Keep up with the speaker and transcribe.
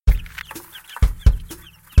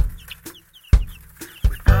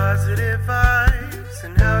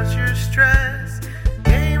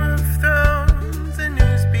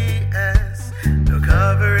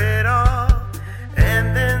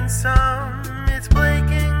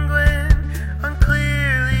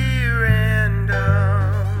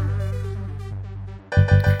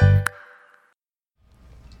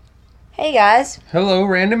Hey guys, Hello,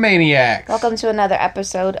 Random Maniacs. welcome to another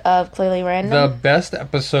episode of Clearly The Random best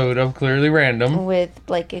episode of Clearly Random. with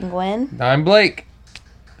Blake and Gwen. I'm Blake.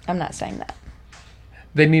 I'm not saying that.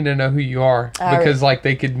 They need to know who you are All because,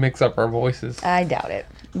 they could mix up our voices. I doubt it,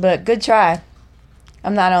 but good try.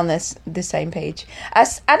 I'm not on the same page. I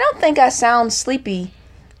don't think I sound sleepy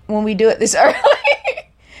when we do it this early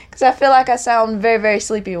because I feel like I sound very, very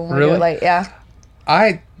sleepy when we do Really? it late. Yeah.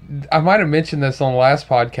 I might have mentioned this on the last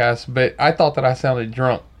podcast, but I thought that I sounded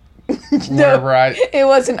drunk whenever It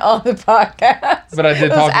wasn't on the podcast. But I did it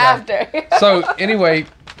talk was about after. So anyway,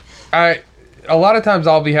 a lot of times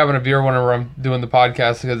I'll be having a beer whenever I'm doing the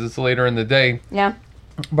podcast because it's later in the day. Yeah.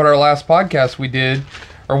 But our last podcast we did,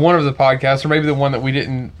 or one of the podcasts, or maybe the one that we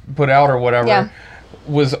didn't put out or whatever,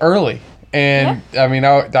 was early. And, I mean,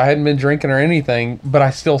 I hadn't been drinking or anything, but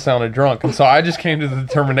I still sounded drunk. And so I just came to the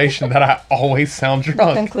determination that I always sound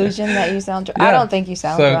drunk. Conclusion that you sound drunk. Yeah. I don't think you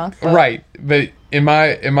sound drunk. But Right. But in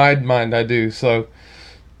my mind, I do. So,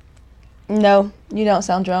 no, you don't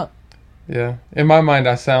sound drunk. yeah. In my mind,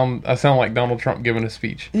 I sound like Donald Trump giving a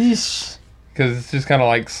speech. Eesh. Because it's just kind of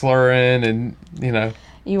like slurring and,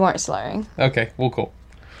 You weren't slurring. Okay, well, cool.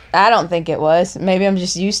 I don't think it was. Maybe I'm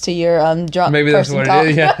just used to your drunk Maybe that's person what talk. it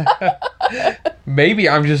is. Yeah. Maybe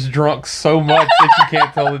I'm just drunk so much that you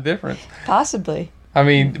can't tell the difference. Possibly. I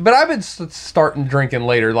mean, but I've been starting drinking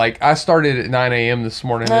later. Like I started at 9 a.m. this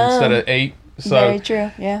morning instead of 8. So Very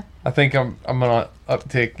true. Yeah. I think I'm gonna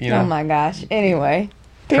uptick. Oh my gosh. Anyway,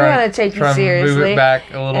 people are Try- gonna take you try and seriously. Move it back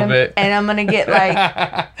a little bit. And I'm gonna get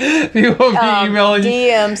like People will be emailing you.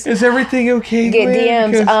 DMs. Is everything okay? Get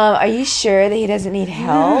Glenn? DMs. Because- Are you sure that he doesn't need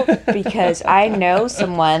help? Because I know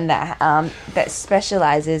someone that that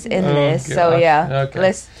specializes in this. So gosh. yeah, Okay.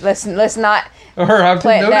 let's not Or I've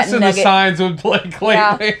plant been that noticing the nugget. signs with Blake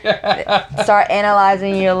lately. start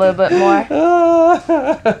analyzing you a little bit more.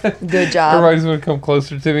 Good job. Everybody's gonna come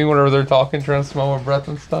closer to me whenever they're talking, trying to smell my breath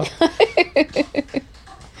and stuff.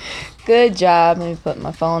 Good job. Let me put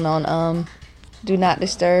my phone on do not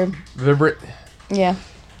disturb. Vibrate. Yeah.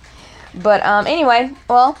 But anyway,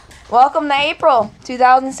 well, welcome to April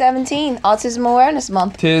 2017, Autism Awareness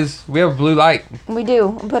Month. Tis. We have blue light. We do.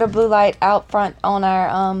 We put a blue light out front on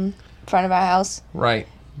our front of our house Right.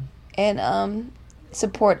 in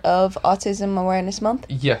support of Autism Awareness Month.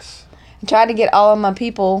 Yes. I tried to get all of my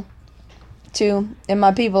people to, and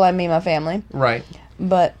my people I mean my family, Right.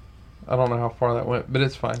 but I don't know how far that went, but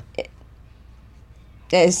it's fine.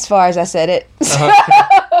 as far as I said it.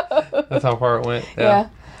 That's how far it went. Yeah.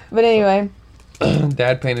 But anyway,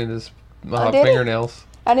 Dad painted his did he? fingernails.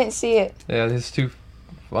 I didn't see it. Yeah, his two.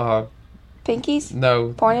 Pinkies?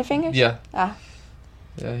 No. Pointer fingers? Yeah. Ah.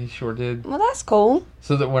 Yeah, he sure did. Well, that's cool.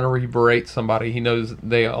 So that whenever he berates somebody, he knows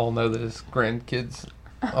they all know that his grandkids.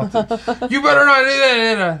 You better not do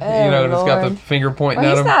that. Oh, And it's got the Lord. finger pointing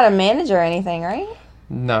Well, at he's him. not a manager or anything, right?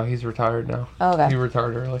 No, he's retired now. Okay. He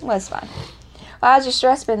retired early. Well, that's fine. How's your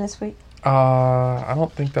stress been this week? I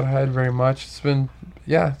don't think that I had very much. It's been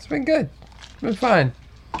good. It's been fine.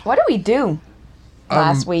 What did we do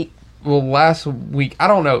last week? Well, last week, I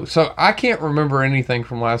don't know. So I can't remember anything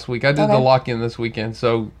from last week. I did the Okay. lock-in this weekend.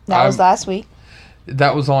 So That was last week.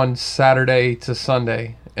 that was on Saturday to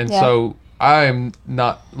Sunday. And Yeah. so I am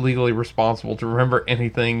not legally responsible to remember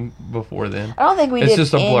anything before then. I don't think we It's did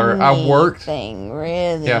just a blur. I worked. anything,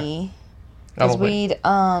 really. Yeah. I Because don't think.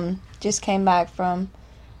 we'd just came back from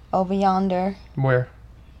over yonder, Where?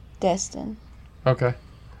 Destin. Okay.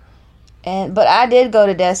 But I did go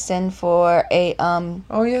to Destin for a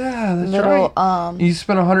Oh, yeah, that's little right. You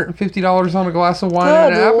spent $150 on a glass of wine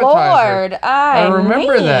and good an appetizer. Lord, I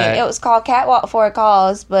remember mean, that. It was called Catwalk for a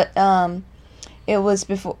Cause, but it was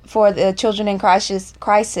for the Children in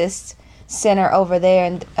Crisis Center over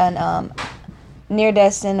there and near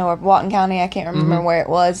Destin or Walton County. I can't remember where it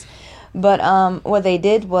was, but what they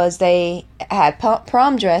did was they had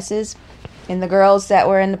prom dresses, and the girls that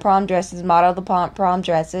were in the prom dresses modeled the prom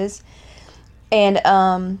dresses, and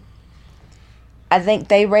I think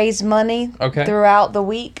they raised money throughout the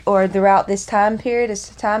week or throughout this time period.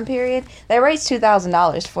 They raised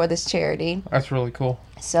 $2,000 for this charity. That's really cool.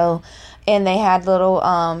 So, and they had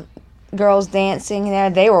little girls dancing there.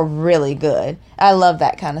 They were really good. I love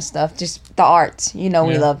that kind of stuff. Just the arts. We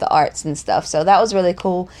love the arts and stuff. So that was really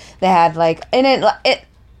cool. They had and it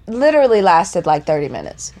literally lasted like 30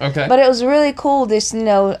 minutes. Okay. But it was really cool just,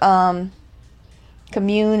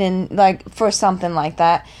 commune and like for something like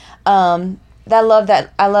that. I love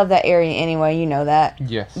that area anyway, you know that.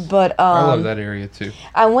 Yes. But I love that area too.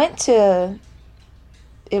 I went to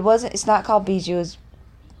it's not called Bijou, it's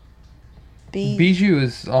Bijou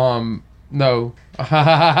is no.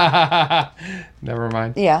 Never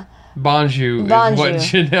mind. Yeah. Bonjour is what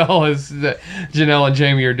Janelle and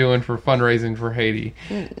Jamie are doing for fundraising for Haiti.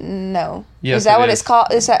 No. Yes, is that what is. it's called?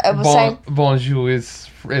 Is that saying? Bonjour it's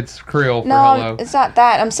Creole for No, hello. it's not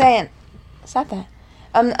that. I'm saying, it's not that.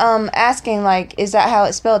 I'm asking, like, is that how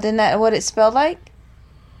it's spelled? Isn't that what it's spelled like?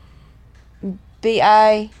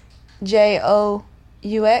 Bijous?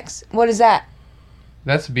 What is that?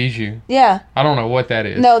 That's Bijou. Yeah. I don't know what that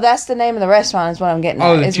is. No, that's the name of the restaurant is what I'm getting at.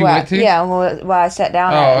 Oh, that you went to? Yeah, while I sat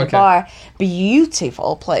down at the bar.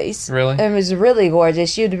 Beautiful place. Really? It was really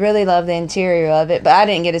gorgeous. You'd really love the interior of it, but I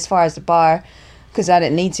didn't get as far as the bar because I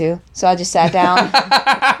didn't need to. So I just sat down.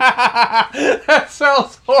 That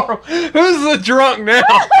sounds horrible. Who's the drunk now?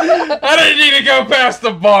 I didn't need to go past the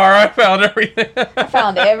bar. I found everything. I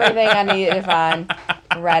found everything I needed to find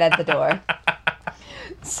right at the door.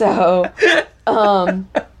 So, no,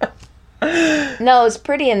 it's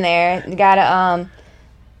pretty in there. You gotta,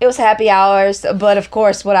 it was happy hours, but of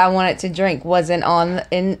course, what I wanted to drink wasn't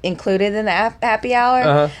included in the happy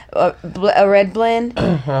hour. A red blend.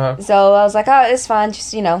 So I was like, oh, it's fine.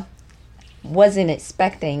 Just wasn't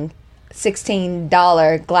expecting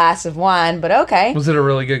 $16 glass of wine, but okay. Was it a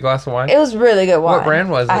really good glass of wine? It was really good wine. What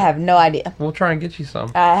brand was it? I have no idea. We'll try and get you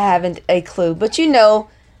some. I haven't a clue, but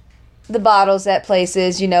the bottles at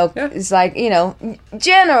places, it's like,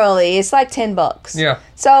 generally it's like $10. Yeah.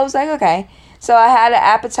 So I was like, okay. So I had an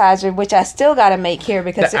appetizer, which I still got to make here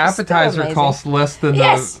because the appetizer costs less than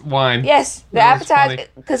the wine. Yes, the appetizer,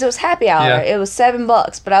 because it was happy hour. Yeah. It was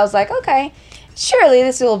 $7, but I was like, okay, surely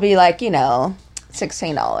this will be like,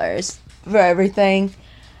 $16 for everything.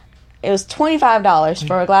 It was $25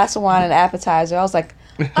 for a glass of wine and an appetizer. I was like,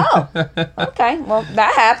 oh, okay, well,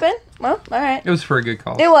 that happened. Well, all right. It was for a good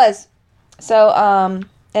cause. It was. So,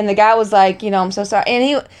 and the guy was like, I'm so sorry.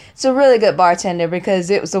 And it's a really good bartender because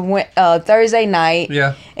it was a Thursday night.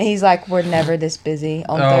 Yeah. And he's like, we're never this busy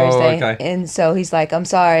on Thursday. Okay. And so he's like, I'm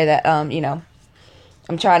sorry that, I'm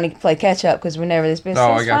trying to play catch up because we're never this busy.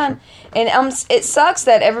 Oh, it's I got fine. And it sucks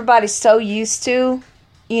that everybody's so used to,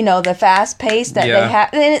 the fast pace that they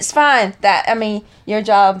have. And it's fine. Your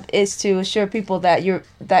job is to assure people that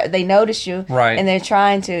they notice you. Right. And they're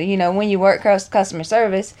trying to, when you work customer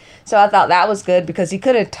service. So I thought that was good because he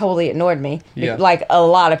could have totally ignored me. Yeah. Like a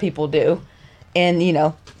lot of people do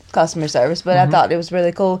in, customer service. But I thought it was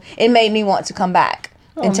really cool. It made me want to come back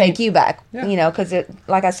and take you back. Yeah. Because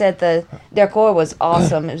like I said, the decor was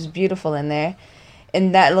awesome. It was beautiful in there.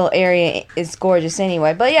 And that little area is gorgeous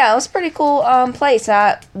anyway. But yeah, it was a pretty cool place.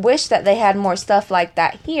 I wish that they had more stuff like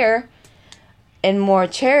that here and more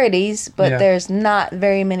charities, but there's not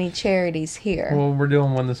very many charities here. Well, we're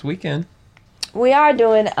doing one this weekend. We are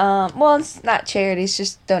doing, it's not charities,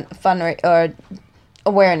 just or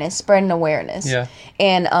awareness, spreading awareness. Yeah.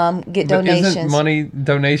 And get donations. Isn't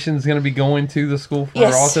donations going to be going to the School for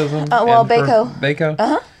Autism? Baco. Baco?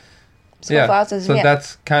 Uh-huh. School for Autism, so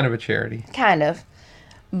that's kind of a charity. Kind of.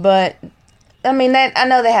 But, I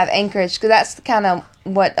know they have Anchorage, because that's kind of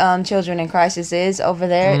what Children in Crisis is over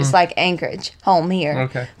there. It's like Anchorage, home here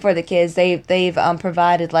for the kids. They've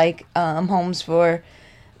provided, homes for,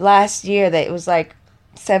 last year, it was,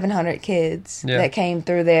 700 kids that came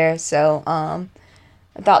through there. So, I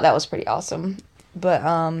thought that was pretty awesome. But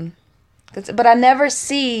I never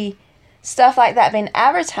see stuff like that being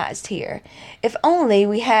advertised here. If only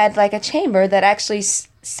we had, a chamber that actually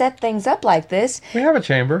set things up like this. We have a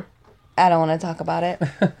chamber. I don't want to talk about it.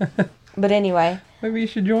 But anyway. Maybe you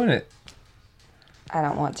should join it. I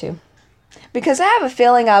don't want to. Because I have a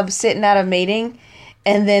feeling I'm sitting at a meeting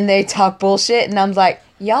and then they talk bullshit and I'm like,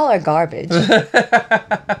 y'all are garbage.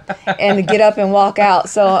 And get up and walk out.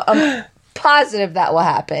 So I'm positive that will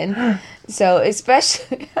happen. So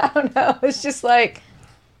especially, I don't know, it's just like,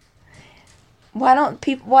 why don't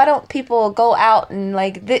people go out and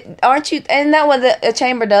aren't you? Isn't that what a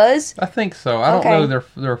chamber does? I think so. I don't know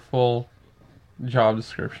their full job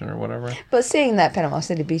description or whatever. But seeing that Panama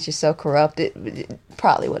City Beach is so corrupt, it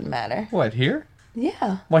probably wouldn't matter. What, here?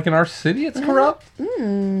 Yeah. Like in our city, it's corrupt.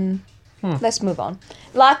 Let's move on.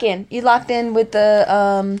 Lock in. You locked in with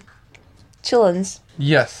the Chillins.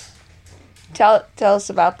 Yes. Tell us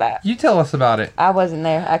about that. You tell us about it. I wasn't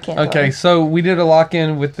there. I can't. Okay, so we did a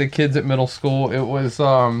lock-in with the kids at middle school. It was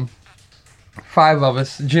 5 of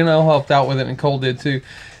us. Janelle helped out with it, and Cole did too.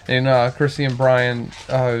 And Chrissy and Brian.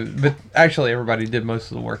 But actually, everybody did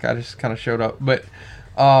most of the work. I just kind of showed up. But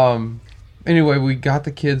anyway, we got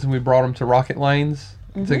the kids and we brought them to Rocket Lanes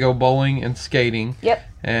to go bowling and skating. Yep.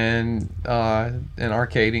 And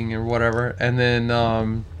arcading or whatever. And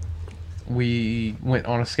then we went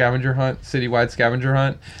on a scavenger hunt, citywide scavenger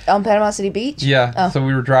hunt. On Panama City Beach? Yeah. Oh. So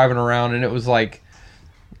we were driving around and it was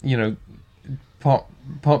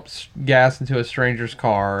pump gas into a stranger's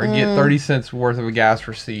car, or get 30 cents worth of a gas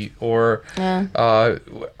receipt, or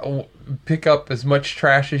pick up as much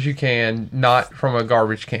trash as you can, not from a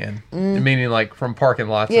garbage can, meaning like from parking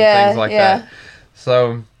lots and things like that.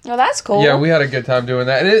 So, well, that's cool. Yeah, we had a good time doing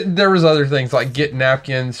that. And there was other things like get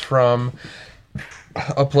napkins from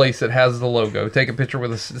a place that has the logo, take a picture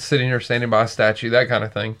with us sitting or standing by a statue, that kind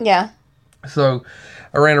of thing. Yeah. So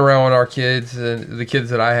I ran around with our kids and the kids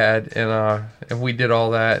that I had, and we did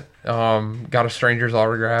all that. Got a stranger's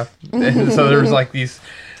autograph. And so there was like these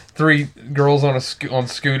 3 girls on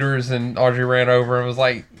scooters, and Audrey ran over and was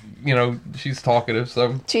like, she's talkative,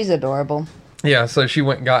 so she's adorable. Yeah, so she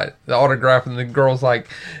went and got the autograph, and the girl's like,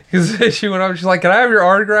 because she went up, she's like, "Can I have your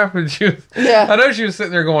autograph?" And she was, I know she was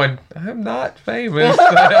sitting there going, "I'm not famous.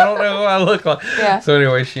 I don't know who I look like." Yeah. So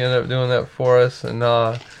anyway, she ended up doing that for us, and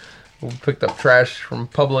we picked up trash from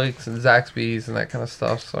Publix and Zaxby's and that kind of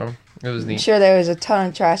stuff. So it was neat. I'm sure there was a ton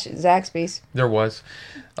of trash at Zaxby's. There was.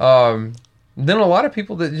 Then a lot of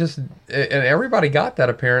people that just, and everybody got that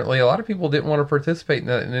apparently, a lot of people didn't want to participate in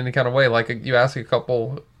that in any kind of way. Like you ask a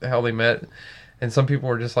couple how they met, and some people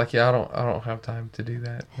were just like, "Yeah, I don't have time to do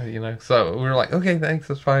that," So we were like, "Okay, thanks,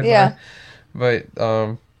 that's fine." Yeah. Fine.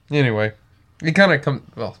 But anyway, it kind of comes.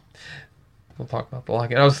 Well, we'll talk about the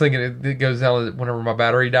locking. I was thinking it goes down whenever my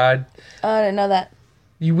battery died. Oh, I didn't know that.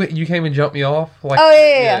 You came and jumped me off. Like,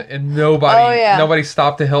 yeah. And nobody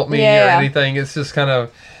stopped to help me or anything. It's just kind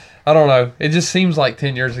of. I don't know. It just seems like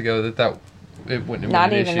 10 years ago that it wouldn't have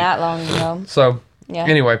not been an even issue. that long ago. So,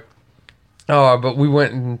 anyway. But we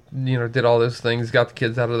went and, did all those things, got the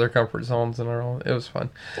kids out of their comfort zones and all. It was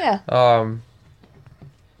fun. Yeah. And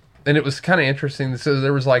it was kind of interesting. So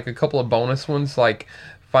there was like a couple of bonus ones, like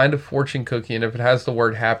find a fortune cookie, and if it has the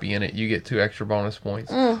word happy in it, you get 2 extra bonus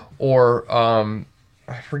points. Or,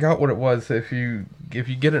 I forgot what it was. If you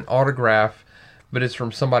get an autograph, but it's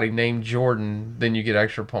from somebody named Jordan, then you get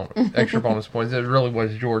extra bonus points. It really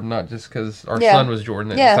was Jordan, not just because our son was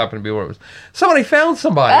Jordan. It just happened to be what it was. Somebody found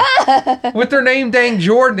somebody with their name dang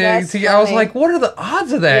Jordan. I was like, what are the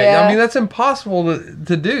odds of that? Yeah. I mean, that's impossible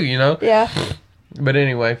to do, Yeah. But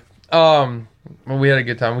anyway, we had a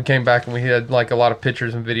good time. We came back and we had like a lot of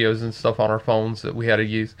pictures and videos and stuff on our phones that we had to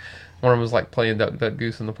use. One of them was like playing Duck Duck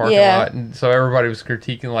Goose in the parking lot, and so everybody was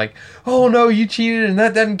critiquing like, "Oh no, you cheated and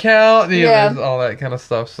that doesn't count," all that kind of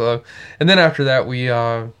stuff. So, and then after that, we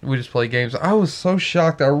just played games. I was so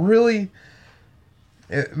shocked.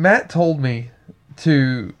 Matt told me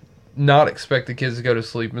to not expect the kids to go to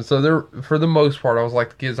sleep, and so for the most part, I was like,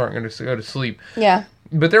 the kids aren't going to go to sleep. Yeah.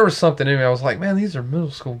 But there was something in me. I was like, man, these are middle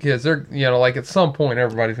school kids. They're, like at some point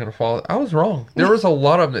everybody's going to fall. I was wrong. There was a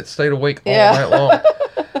lot of them that stayed awake all night long.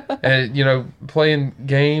 And, playing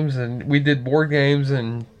games, and we did board games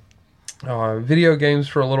and video games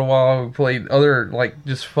for a little while. We played other, like,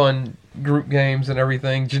 just fun group games and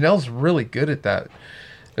everything. Janelle's really good at that.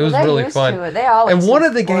 It was really fun. They always and one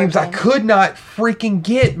of the games I could not freaking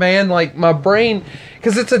get, man. Like, my brain,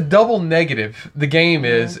 because it's a double negative, the game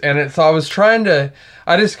is. And so I was trying to,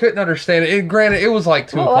 I just couldn't understand it. Granted, it was like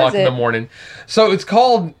 2 o'clock in the morning. So it's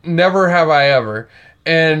called Never Have I Ever.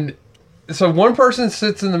 And so one person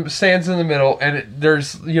stands in the middle, and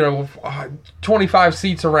there's 25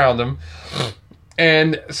 seats around them,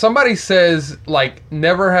 and somebody says like,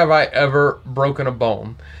 "Never have I ever broken a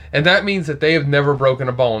bone," and that means that they have never broken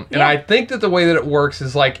a bone. And I think that the way that it works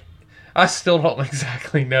is like, I still don't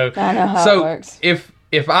exactly know. I know how it works.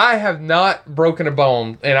 If I have not broken a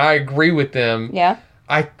bone and I agree with them,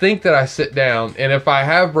 I think that I sit down, and if I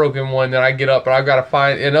have broken one, then I get up, and I've got to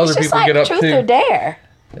find, and other people get up too. Truth or dare.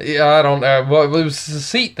 Yeah, I don't know. Well, it was a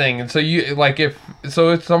seat thing, and so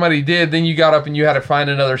if somebody did, then you got up and you had to find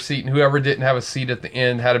another seat, and whoever didn't have a seat at the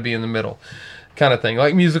end had to be in the middle, kind of thing,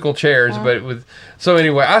 like musical chairs. But so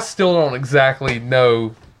anyway, I still don't exactly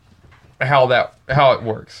know how it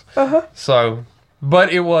works. So,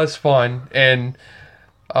 but it was fun, and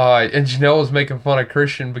Janelle was making fun of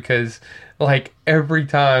Christian because like every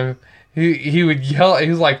time he would yell, he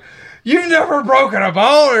was like, "You've never broken a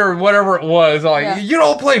bone," or whatever it was. Like, "You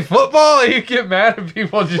don't play football?" And you get mad at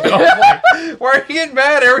people. Just like, why are you getting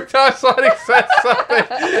mad every time somebody says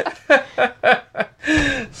something?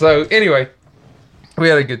 So anyway, we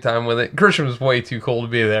had a good time with it. Christian was way too cool to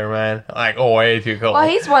be there, man. Like, way too cool. Well,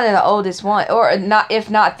 he's one of the oldest one, or not, if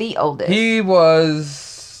not the oldest. He was.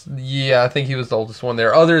 Yeah, I think he was the oldest one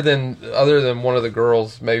there. Other than one of the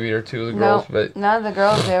girls, maybe, or 2 of the girls. But none of the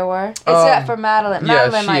girls there were, except for Madeline.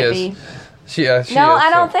 Madeline might be. She is. No, I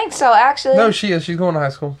don't think so. Actually, no, she is. She's going to high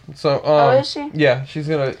school. So, is she? Yeah, she's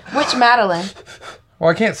gonna. Which Madeline? Well,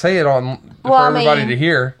 I can't say it for everybody to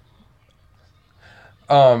hear.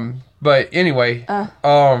 But anyway, yeah,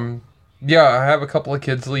 I have a couple of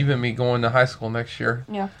kids leaving me going to high school next year.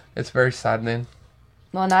 Yeah. It's very saddening.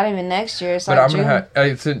 Well, not even next year. It's But like I'm June. gonna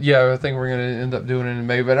I think we're gonna end up doing it in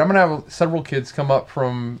May. But I'm gonna have several kids come up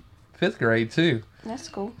from 5th grade too. That's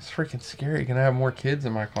cool. It's freaking scary. Gonna have more kids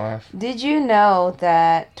in my class. Did you know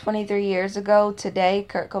that 23 years ago today,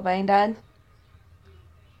 Kurt Cobain died?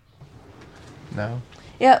 No.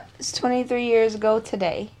 Yep, it's 23 years ago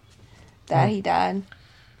today that he died.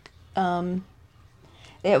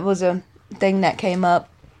 It was a thing that came up.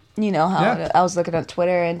 You know how I was looking at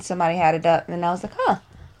Twitter and somebody had it up, and I was like, huh.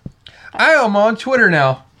 I am on Twitter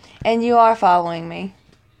now. And you are following me.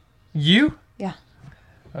 You? Yeah.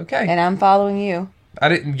 Okay. And I'm following you. I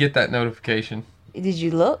didn't get that notification. Did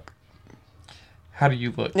you look? How do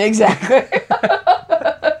you look? Exactly.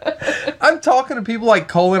 I'm talking to people like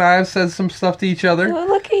Cole and I have said some stuff to each other. Well,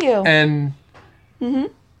 look at you. And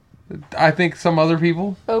I think some other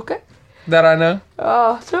people Okay. that I know.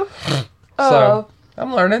 Oh, so. So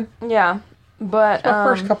I'm learning. Yeah. But It's my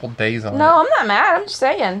first couple days on it. no, I'm not mad. I'm just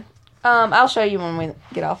saying. I'll show you when we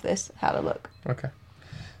get off this how to look. Okay.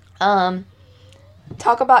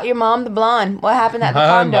 Talk about your mom, the blonde. What happened at the My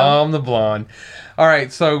condo? mom, the blonde. All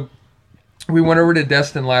right, so we went over to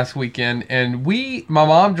Destin last weekend, and my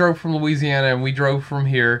mom drove from Louisiana, and we drove from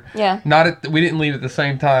here. Yeah. We didn't leave at the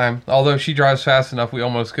same time, although she drives fast enough, we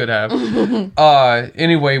almost could have.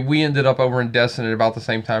 Anyway, we ended up over in Destin at about the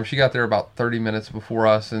same time. She got there about 30 minutes before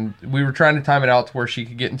us, and we were trying to time it out to where she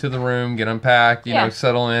could get into the room, get unpacked, you know,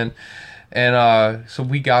 settle in. And so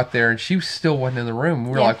we got there, and she still wasn't in the room.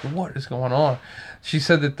 We were like, what is going on? She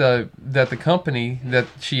said that the company that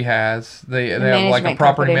she has, they have like a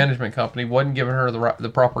property management company, wasn't giving her the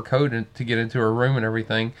proper code to get into her room and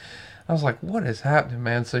everything. I was like, what is happening,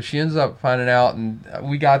 man? So she ends up finding out, and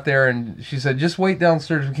we got there, and she said, just wait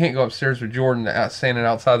downstairs. We can't go upstairs with Jordan standing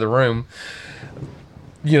outside the room,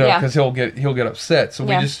 you know, because he'll get upset. So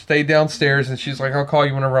we just stayed downstairs, and she's like, I'll call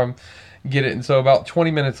you whenever I get it. And so about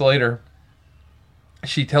 20 minutes later,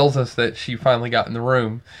 she tells us that she finally got in the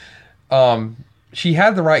room. She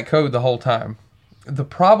had the right code the whole time. The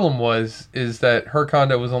problem is that her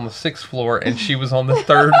condo was on the 6th floor and she was on the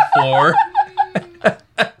 3rd floor.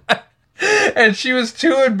 And she was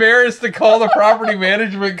too embarrassed to call the property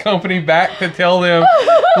management company back to tell them,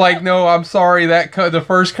 like, no, I'm sorry, the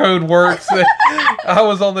first code works. I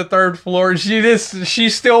was on the 3rd floor. She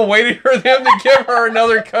still waited for them to give her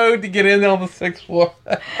another code to get in on the 6th floor.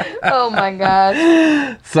 Oh my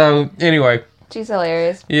god. So anyway, She's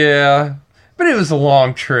hilarious. yeah. But it was a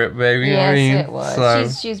long trip, baby. Yes, I mean, it was. So,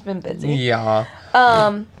 She's been busy. yeah.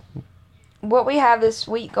 What we have this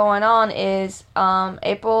week going on is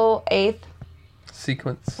April 8th.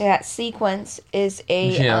 Sequence. Yeah, Sequence is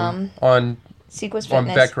a Gym on Sequence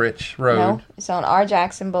Fitness. on Beckridge Road. No, it's on R.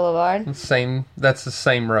 Jackson Boulevard. That's the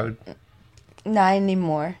same road. Not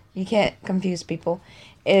anymore. You can't confuse people.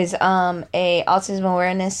 It is a autism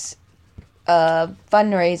awareness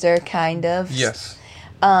fundraiser kind of. Yes.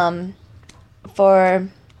 For I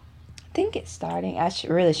think it's starting. I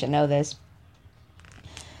really should know this.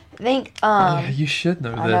 I think Yeah, you should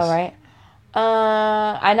know this. I know, right?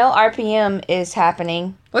 I know RPM is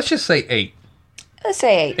happening. Let's just say 8. Let's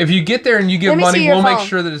say 8. If you get there and you give Let me see money, your we'll make phone.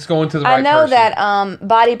 sure that it's going to the right I know person. that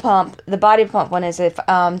Body Pump, the Body Pump one is at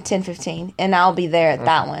 10:15, and I'll be there at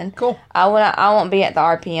that one. Cool. I won't be at the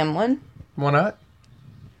RPM one Why not?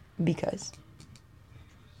 because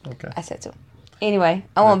Okay. I said so. Anyway,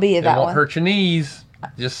 I won't be at that It won't one. hurt your knees.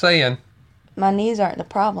 Just saying. My knees aren't the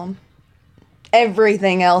problem.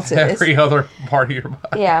 Everything else is. Every other part of your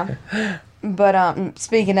body. Yeah. But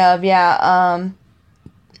speaking of,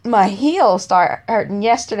 my heel started hurting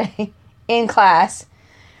yesterday in class.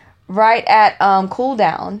 Right at cool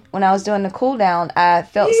down. When I was doing the cool down, I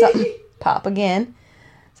felt something pop again.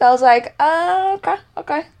 So I was like,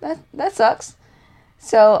 okay, that sucks.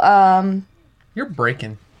 So You're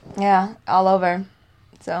breaking. yeah, all over.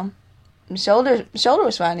 So shoulder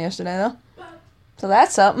was fine yesterday though. So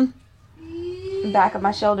that's something. Back of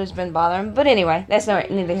my shoulder's been bothering, but anyway, that's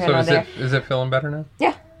neither here So nor there. is it feeling better now?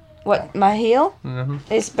 Yeah. What, my heel? Mm-hmm.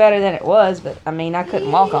 It's better than it was, but I mean, I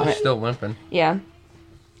couldn't walk on it. Still limping. Yeah.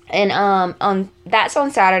 And that's on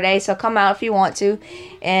Saturday, so come out if you want to.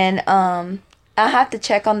 And I have to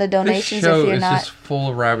check on the This donations show if you're is not. just full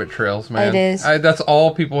of rabbit trails, man. It is. That's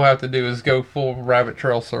all people have to do is go full rabbit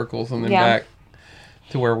trail circles and then back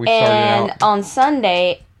to where we started And out. on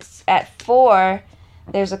Sunday at 4,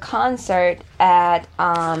 there's a concert at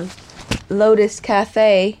Lotus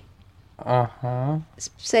Cafe. Uh-huh.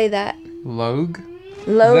 Say that. Logue? Is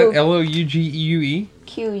Logue. that L-O-U-G-E-U-E?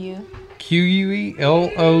 Q-U. Q-U-E?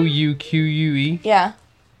 L-O-U-Q-U-E? Yeah.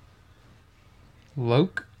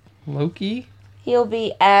 Loki? He'll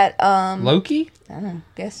be at Loki? I don't know,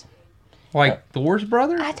 guess. Like Thor's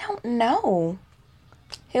brother? I don't know.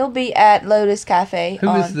 He'll be at Lotus Cafe. Who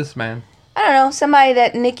is this man? I don't know. Somebody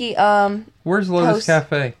that Nikki Where's Lotus hosts.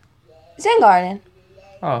 Cafe? Zen Garden.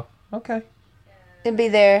 Oh, okay. It'll be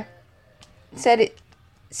there. Said it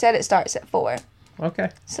starts at 4. Okay.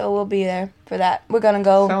 So we'll be there for that. We're gonna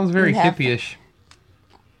go. Sounds very and have- hippie-ish.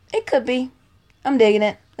 It could be. I'm digging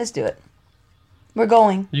it. Let's do it. We're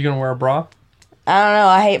going. You gonna wear a bra? I don't know.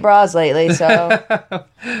 I hate bras lately, so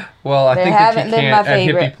Well, I They think that haven't you been can't my at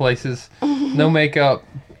favorite. hippie places. No makeup.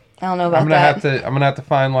 I don't know about I'm gonna that. have to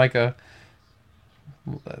find like a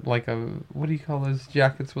what do you call those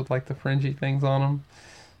jackets with like the fringy things on them?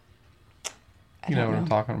 You know what I'm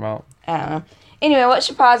talking about. I don't know. Anyway, what's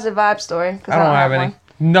your positive vibe story? 'Cause I don't have any. one.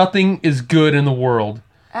 Nothing is good in the world.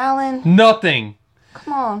 Alan, Nothing.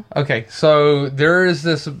 come on. Okay, so there is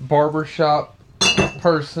this barbershop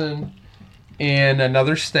person in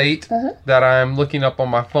another state that I'm looking up on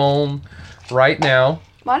my phone right now.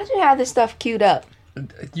 Why did you have this stuff queued up?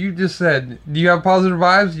 You just said, do you have positive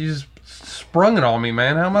vibes? You just sprung it on me,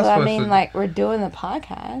 man. How am I Well, I supposed mean, to... like, we're doing the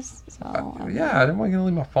podcast, so... I mean- Yeah, I didn't want to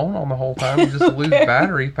leave my phone on the whole time and just lose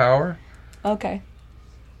battery power. Okay.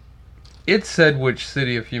 It said which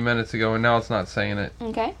city a few minutes ago, and now it's not saying it.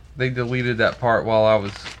 Okay. They deleted that part while I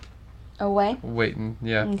was Away. waiting.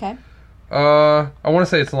 Yeah. Okay. I want to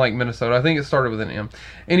say it's in like Minnesota. I think it started with an M.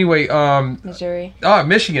 Anyway, Missouri.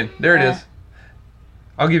 Michigan. There it is.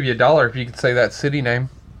 I'll give you $1 if you can say that city name.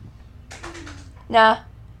 Nah.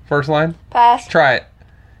 First line? Pass. Try it.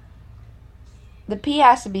 The P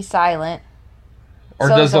has to be silent. Or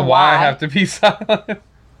So does the the Y Y. have to be silent?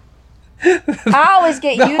 I always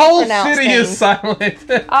get The you to whole pronounce city things. is silent.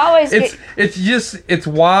 I always it's it's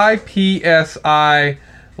YPSI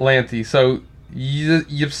Lanty. So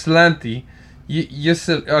Ypsilanti.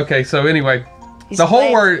 Okay, so anyway, the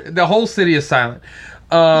whole city is silent.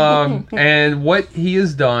 And what he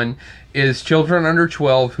has done is children under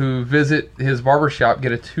 12 who visit his barbershop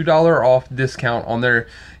get a $2 off discount on their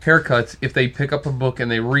haircuts if they pick up a book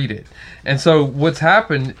and they read it. And so what's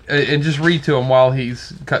happened, and just read to them while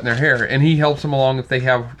he's cutting their hair, and he helps them along if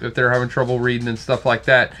they're having trouble reading and stuff like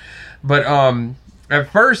that. But at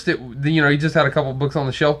first, he just had a couple books on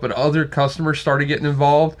the shelf, but other customers started getting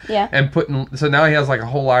involved. Yeah. And so now he has like a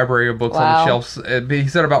whole library of books on the shelves. He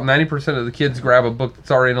said about 90% of the kids grab a book that's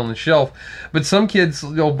already on the shelf, but some kids,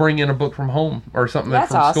 they'll bring in a book from home or something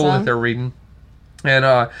That's from school that awesome. they're reading.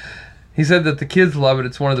 And he said that the kids love it.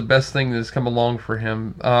 It's one of the best things that's come along for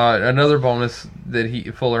him. Another bonus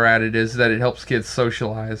that Fuller added is that it helps kids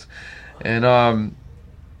socialize. And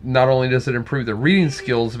not only does it improve their reading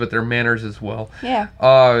skills, but their manners as well. Yeah.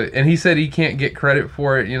 And he said he can't get credit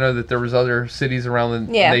for it. That there was other cities around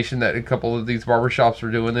the nation that a couple of these barbershops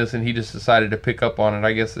were doing this, and he just decided to pick up on it.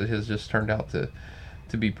 I guess it has just turned out to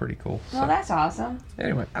be pretty cool. Well, that's awesome.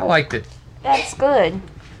 Anyway, I liked it. That's good.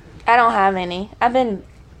 I don't have any.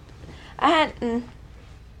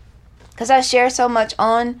 Because I share so much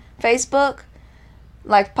on Facebook,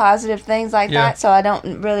 like positive things like that, so I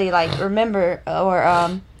don't really like remember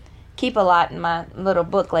or keep a lot in my little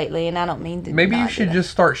book lately, and I don't mean to. Maybe you not do should that. just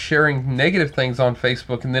start sharing negative things on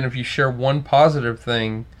Facebook, and then if you share one positive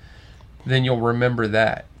thing, then you'll remember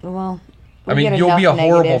that. Well, I mean, you'll be a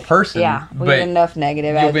horrible person. Yeah, we but get enough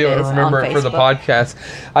negative. you'll as be it able to is on remember it for the Facebook.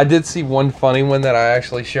 podcast. I did see one funny one that I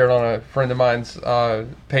actually shared on a friend of mine's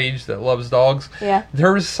page that loves dogs. Yeah.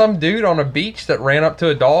 There was some dude on a beach that ran up to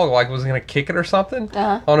a dog, like was going to kick it or something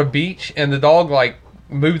on a beach, and the dog like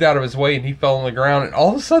moved out of his way and he fell on the ground, and all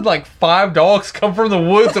of a sudden like 5 dogs come from the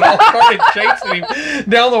woods and all started chasing him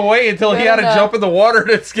down the way until he had to jump in the water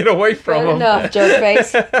to get away from Good him. enough, jerk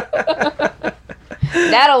face.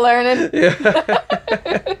 That'll learn it.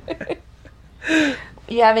 Yeah.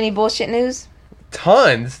 You have any bullshit news?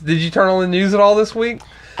 Tons. Did you turn on the news at all this week?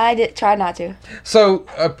 I did try not to. So,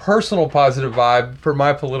 a personal positive vibe for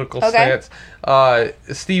my political stance.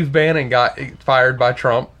 Steve Bannon got fired by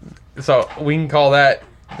Trump. So, we can call that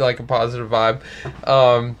like a positive vibe.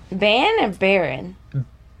 Ban or Baron?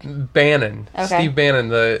 Bannon. Okay. Steve Bannon,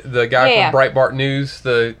 the guy from Breitbart News,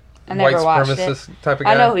 the I white never watched supremacist it. type of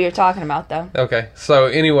guy. I know who you're talking about, though. Okay. So,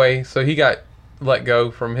 anyway, he got let go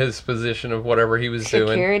from his position of whatever he was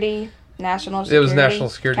doing. National Security It was National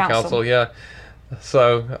Security Council, yeah.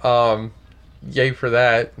 So, yay for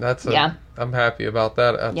that. I'm happy about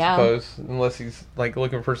that, I suppose. Unless he's like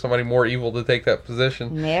looking for somebody more evil to take that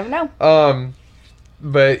position. You never know.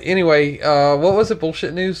 But anyway, what was it?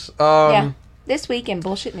 Bullshit news? This week in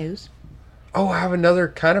bullshit news. Oh, I have another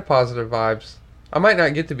kind of positive vibes. I might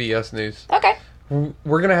not get to BS news. Okay.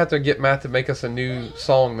 We're going to have to get Matt to make us a new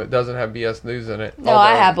song that doesn't have BS News in it. No,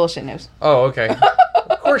 I have bullshit news. Oh, okay.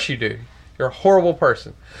 Of course you do. You're a horrible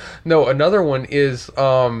person. No, another one is,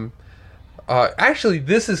 actually,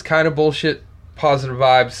 this is kind of bullshit, positive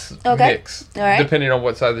vibes mix, all right, depending on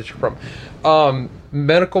what side that you're from.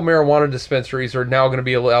 Medical marijuana dispensaries are now going to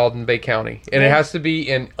be allowed in Bay County. And it has to be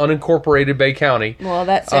in unincorporated Bay County. Well,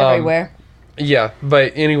 that's everywhere. Yeah,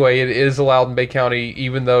 but anyway, it is allowed in Bay County,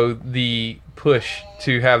 even though the push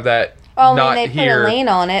to have that not they here. put a lien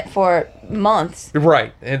on it for months.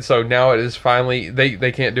 Right, and so now it is finally,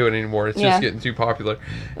 they can't do it anymore. It's just getting too popular.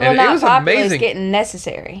 Well, and not it was popular, amazing. it's getting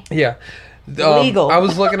necessary. Yeah. Legal. I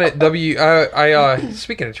was looking at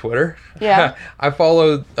speaking of Twitter, yeah, I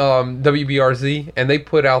followed WBRZ, and they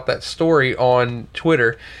put out that story on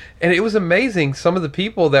Twitter, and it was amazing. Some of the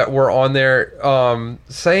people that were on there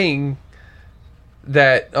saying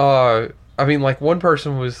that, I mean, like one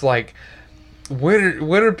person was like,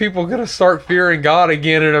 when are people going to start fearing God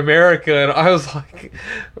again in America? And I was like,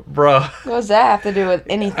 bruh. What does that have to do with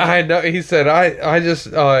anything? I know. He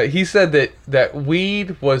said, he said that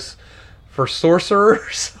weed was for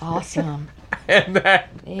sorcerers. Awesome. And that.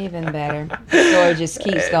 Even better. The story just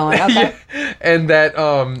keeps going. Okay. Yeah, and that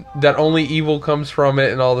that only evil comes from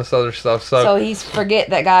it and all this other stuff. So he's forget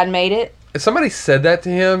that God made it? Somebody said that to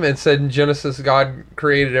him and said in Genesis God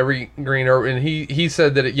created every green herb, and he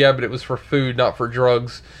said that but it was for food, not for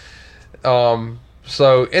drugs. Honestly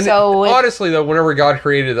though, whenever God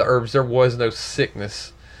created the herbs, there was no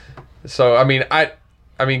sickness. So I mean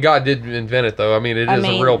God did invent it though. I mean it is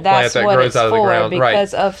a real plant that grows out of the ground,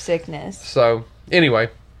 because of sickness. So anyway.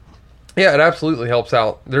 Yeah, it absolutely helps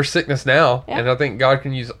out. There's sickness now, and I think God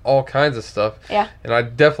can use all kinds of stuff. Yeah. And I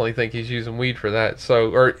definitely think He's using weed for that.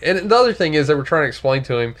 And the other thing is they were trying to explain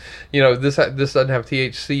to him, this doesn't have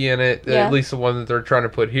THC in it, at least the one that they're trying to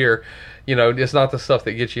put here. It's not the stuff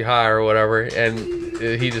that gets you high or whatever. And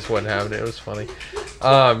he just wasn't having it. It was funny.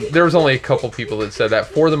 There was only a couple people that said that.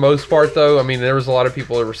 For the most part, though, I mean, there was a lot of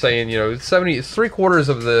people that were saying, it's 3/4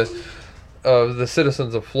 of the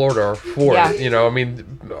citizens of Florida are for it. I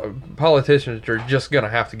mean, politicians are just going to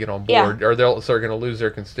have to get on board, or they're going to lose their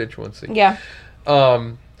constituency. Yeah.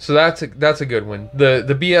 So that's a good one.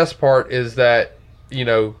 The BS part is that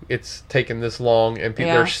it's taken this long, and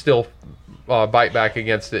people are still bite back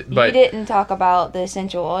against it. But you didn't talk about the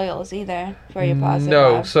essential oils either for your positive.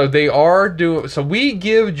 No, vibe. so they are doing. So we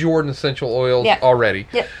give Jordan essential oils already.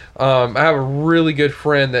 Yep. I have a really good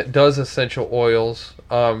friend that does essential oils.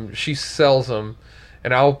 She sells them,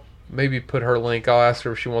 and I'll maybe put her link. I'll ask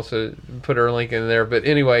her if she wants to put her link in there. But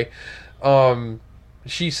anyway,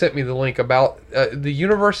 she sent me the link about the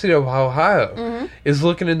University of Ohio is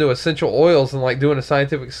looking into essential oils and like doing a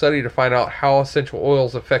scientific study to find out how essential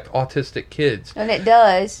oils affect autistic kids. And it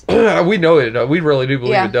does. We know it does. We really do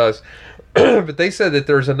believe it does. But they said that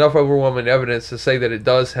there's enough overwhelming evidence to say that it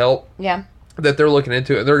does help. Yeah. That they're looking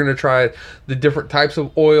into it. And they're going to try the different types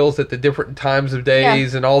of oils at the different times of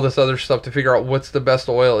days and all this other stuff to figure out what's the best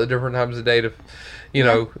oil at different times of day to,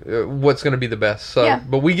 what's going to be the best. So,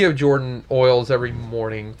 but we give Jordan oils every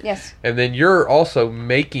morning. Yes. And then you're also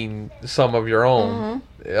making some of your own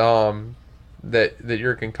that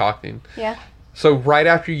you're concocting. Yeah. So right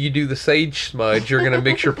after you do the sage smudge, you're going to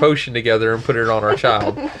mix your potion together and put it on our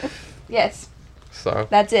child. Yes. So.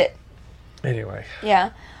 That's it. Anyway.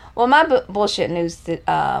 Yeah. Well, my bullshit news that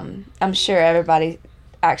I'm sure everybody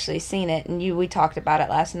actually seen it, and we talked about it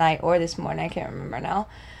last night or this morning. I can't remember now.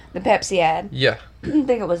 The Pepsi ad. Yeah. I think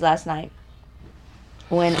it was last night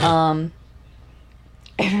when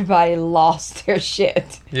everybody lost their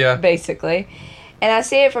shit. Yeah. Basically, and I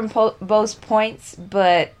see it from both points,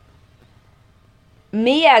 but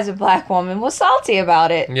me as a black woman was salty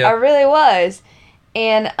about it. Yeah. I really was,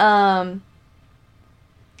 and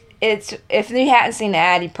it's, if you hadn't seen the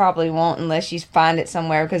ad, you probably won't unless you find it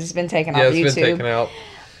somewhere because it's been taken off YouTube. Yeah, it's been taken out.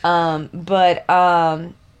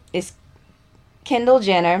 But it's Kendall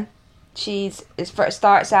Jenner.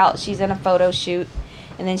 Starts out, she's in a photo shoot,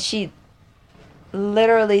 and then she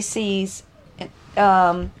literally sees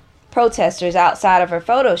protesters outside of her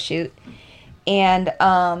photo shoot, and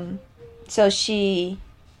so she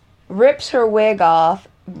rips her wig off,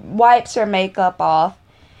 wipes her makeup off,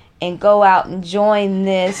 and go out and join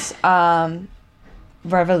this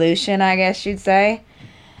revolution, I guess you'd say.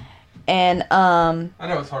 And I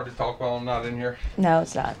know it's hard to talk while I'm not in here. No,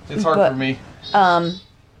 it's not. It's hard for me.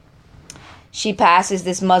 She passes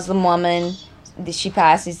this Muslim woman. She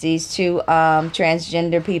passes these two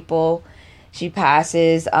transgender people. She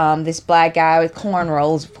passes this black guy with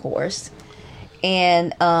cornrows, of course.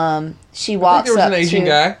 And she walks up to... There was an Asian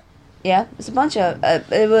guy. Yeah, it's a bunch of...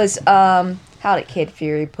 it was... how did Kid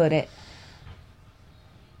Fury put it?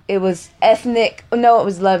 It was ethnic. No, it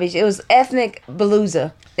was Lovey. It was ethnic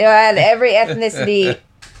Palooza. They had every ethnicity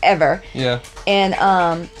ever. Yeah.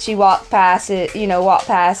 And she walked past it, walked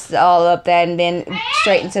past all up there and then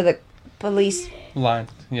straight into the police line.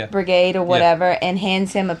 Yeah. brigade or whatever and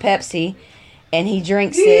hands him a Pepsi and he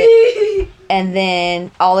drinks it and then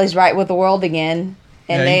all is right with the world again.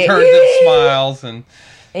 And he turns and smiles and...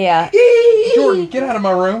 Yeah. Jordan, get out of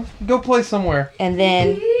my room. Go play somewhere. And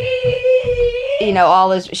then,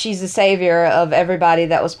 she's the savior of everybody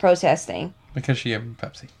that was protesting. Because she gave him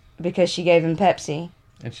Pepsi. Because she gave him Pepsi.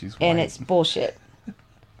 And she's white. And it's bullshit.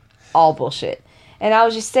 All bullshit. And I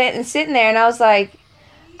was just sitting there and I was like,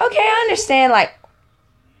 okay, I understand, like,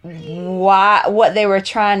 what they were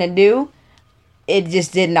trying to do. It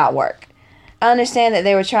just did not work. I understand that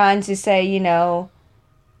they were trying to say,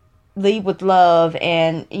 lead with love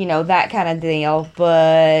and, that kind of deal.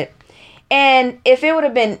 And if it would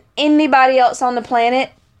have been anybody else on the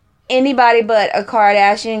planet, anybody but a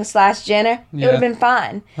Kardashian / Jenner, it would have been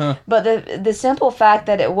fine. Huh. But the simple fact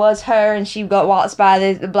that it was her and she walks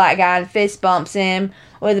by the black guy and fist bumps him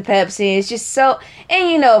with a Pepsi, it's just so...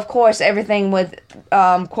 And, of course, everything with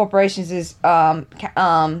corporations is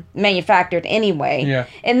manufactured anyway. Yeah.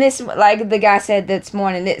 And this, like the guy said this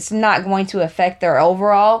morning, it's not going to affect their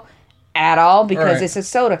overall at all because it's a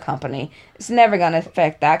soda company. It's never going to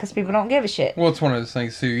affect that because people don't give a shit. Well, it's one of those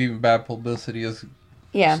things, too. Even bad publicity is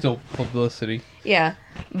still publicity. Yeah.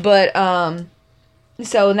 But,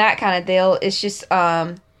 so in that kind of deal, it's just,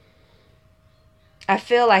 I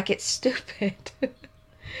feel like it's stupid.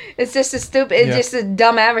 It's just it's just a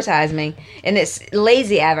dumb advertising. And it's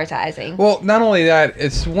lazy advertising. Well, not only that,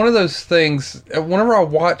 it's one of those things, whenever I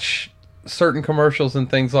watch certain commercials and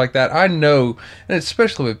things like that, I know, and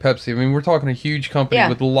especially with Pepsi, I mean, we're talking a huge company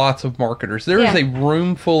with lots of marketers. There is a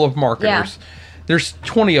room full of marketers. Yeah. There's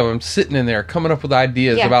 20 of them sitting in there coming up with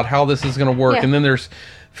ideas about how this is going to work. And then there's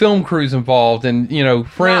film crews involved and,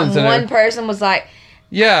 friends. Not one person was like,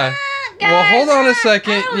 yeah. Guys, well, hold on a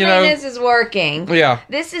second. I don't think this is working. Yeah.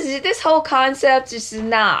 This whole concept is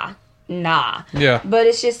nah. Yeah. But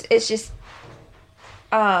it's just,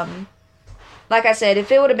 like I said,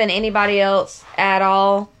 if it would have been anybody else at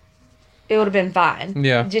all, it would have been fine.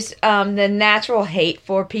 Yeah. Just the natural hate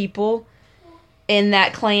for people in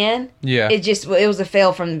that clan. Yeah. It was a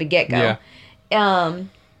fail from the get go. Yeah.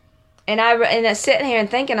 And I sitting here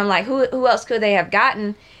and thinking, I'm like, who else could they have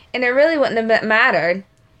gotten? And it really wouldn't have mattered.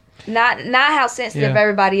 Not how sensitive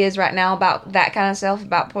everybody is right now about that kind of stuff,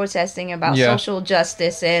 about protesting, about social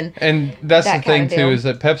justice, and that's the thing too, is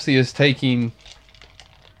that Pepsi is taking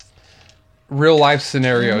real life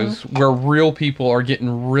scenarios where real people are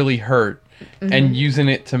getting really hurt and using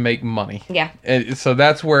it to make money. Yeah. And so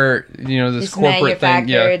that's where this corporate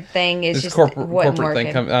thing is this just corporate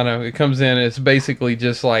thing comes. I know it comes in. It's basically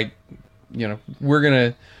just like we're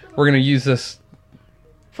gonna use this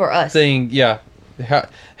for us thing. Yeah.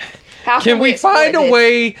 How can we find a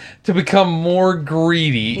way to become more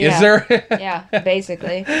greedy? Yeah. Is there? Yeah,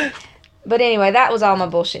 basically. But anyway, that was all my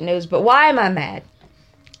bullshit news. But why am I mad?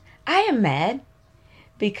 I am mad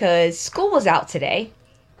because school was out today.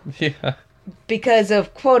 Yeah. Because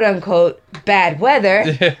of quote unquote bad weather.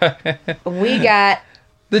 Yeah. We got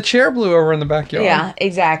the chair blew over in the backyard. Yeah,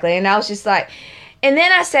 exactly. And I was just like, and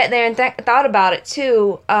then I sat there and thought about it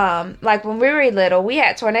too. Like when we were little, we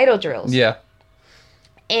had tornado drills. Yeah.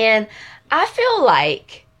 And I feel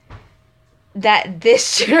like that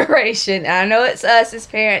this generation, I know it's us as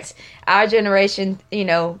parents, our generation,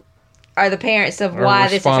 are the parents of why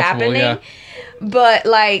this is happening. Yeah. But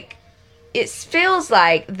like, it feels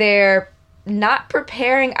like they're not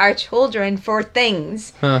preparing our children for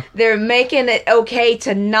things. Huh. They're making it okay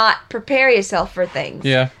to not prepare yourself for things.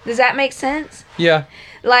 Yeah. Does that make sense? Yeah.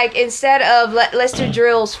 Like, instead of let's do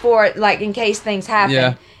drills for, like, in case things happen.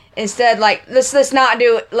 Yeah. Instead, like, let's not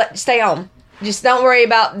do it. Stay home. Just don't worry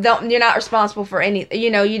about. You're not responsible for any.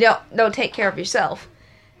 You don't take care of yourself.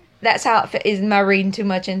 That's how it is. Am I reading too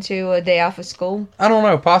much into a day off of school? I don't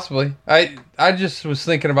know. Possibly. I just was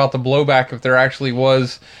thinking about the blowback if there actually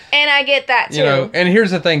was. And I get that too. And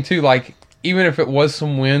here's the thing too. Like, even if it was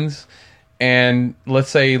some winds, and let's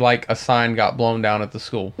say like a sign got blown down at the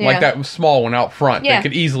school, like that small one out front, that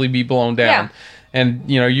could easily be blown down. Yeah.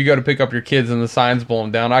 And, you go to pick up your kids and the sign's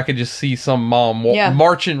blown down. I could just see some mom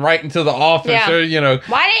marching right into the office. Yeah. Or,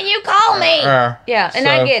 why didn't you call me? I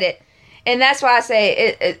get it. And that's why I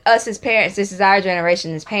say, us as parents, this is our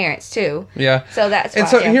generation as parents, too. Yeah. So that's why. And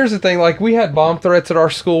so here's the thing. Like, we had bomb threats at our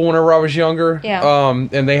school whenever I was younger. Yeah.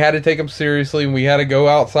 And they had to take them seriously. And we had to go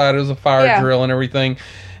outside as a fire drill and everything.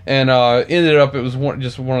 And ended up it was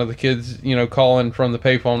just one of the kids, calling from the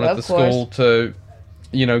payphone at the school to,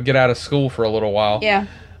 get out of school for a little while. Yeah.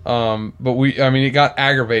 But it got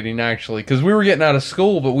aggravating actually because we were getting out of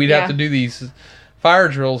school, but we'd have to do these fire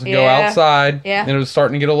drills and go outside. Yeah. And it was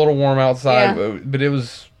starting to get a little warm outside, but it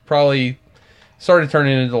was probably started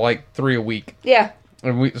turning into like 3 a week. Yeah.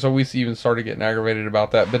 And we even started getting aggravated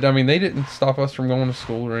about that. But, they didn't stop us from going to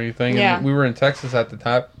school or anything. Yeah. And we were in Texas at the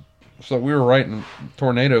time, so we were right in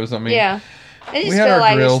tornadoes. Yeah. I just feel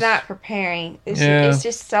like drills. It's not preparing. It's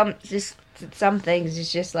just some things.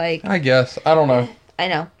 It's just like... I guess. I don't know. I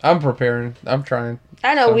know. I'm preparing. I'm trying.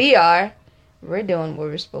 I know we are. We're doing what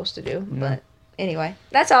we're supposed to do. Yeah. But anyway,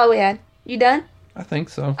 that's all we had. You done? I think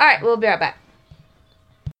so. All right, we'll be right back.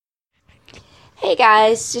 Hey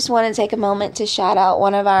guys, just want to take a moment to shout out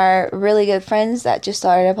one of our really good friends that just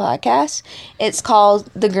started a podcast. It's called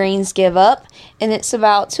The Greens Give Up, and it's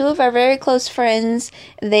about two of our very close friends.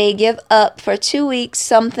 They give up for 2 weeks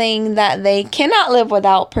something that they cannot live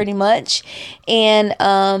without pretty much, and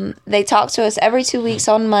they talk to us every 2 weeks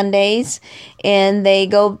on Mondays, and they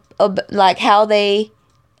go like how they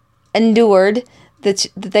endured the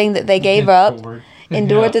thing that they gave up.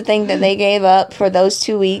 Endured the thing that they gave up for those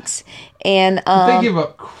 2 weeks. And they give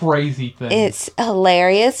up crazy things. It's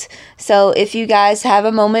hilarious. So if you guys have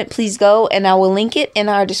a moment, please go, and I will link it in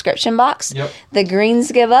our description box. Yep. The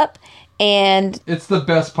Greens Give Up, and it's the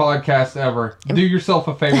best podcast ever. Do yourself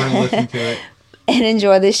a favor and listen to it. And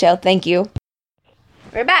enjoy the show. Thank you.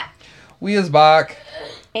 We're back. We is back.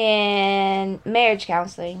 And marriage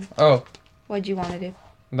counseling. Oh. What'd you want to do?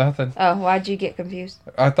 Nothing. Oh, why'd you get confused?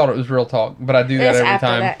 I thought it was real talk, but I do that every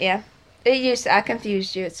time. That, yeah. I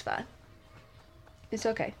confused you. It's fine. It's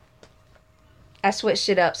okay. I switched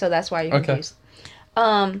it up, so that's why you're confused.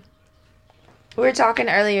 We were talking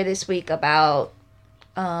earlier this week about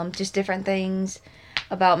just different things,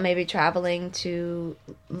 about maybe traveling to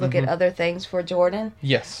look at other things for Jordan.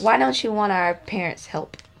 Yes. Why don't you want our parents'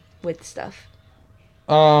 help with stuff?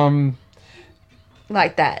 Like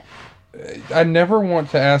that. I never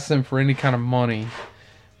want to ask them for any kind of money.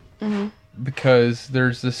 Mm-hmm. Because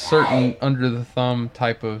there's this certain under the thumb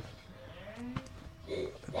type of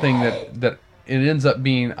thing that it ends up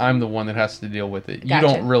being I'm the one that has to deal with it. Gotcha.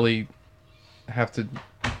 You don't really have to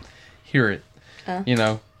hear it,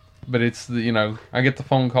 but it's I get the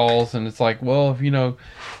phone calls and it's like, well, if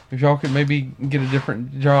y'all could maybe get a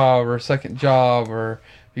different job or a second job, or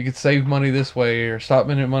if you could save money this way or stop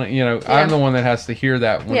spending money, I'm the one that has to hear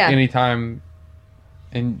that anytime.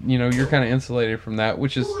 And, you're kind of insulated from that,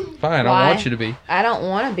 which is fine. Why? I want you to be. I don't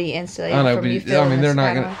want to be insulated from you feeling they're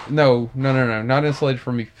not going to... No. Not insulated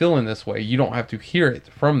from me feeling this way. You don't have to hear it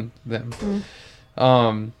from them.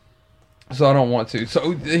 Mm. So I don't want to.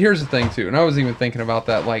 So here's the thing, too. And I was even thinking about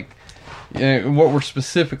that, like, what we're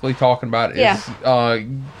specifically talking about is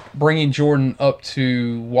bringing Jordan up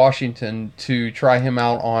to Washington to try him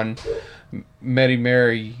out on Medi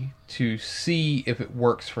Mary to see if it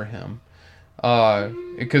works for him.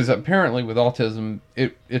 Because apparently with autism,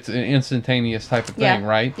 it's an instantaneous type of thing,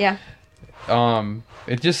 right? Yeah.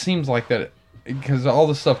 It just seems like that, because all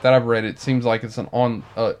the stuff that I've read, it seems like it's an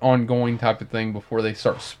ongoing type of thing before they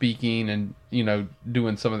start speaking and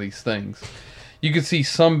doing some of these things. You could see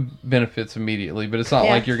some benefits immediately, but it's not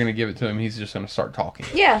like you're going to give it to him. He's just going to start talking.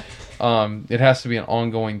 Yeah. It has to be an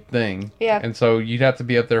ongoing thing. Yeah. And so you'd have to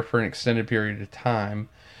be up there for an extended period of time.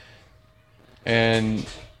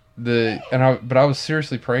 But I was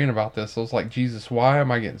seriously praying about this. I was like, Jesus, why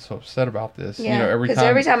am I getting so upset about this? Yeah, because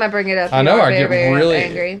every time I bring it up, I know I get really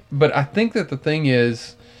angry. But I think that the thing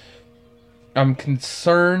is, I'm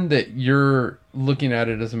concerned that you're looking at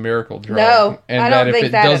it as a miracle drug. No, and I don't that think if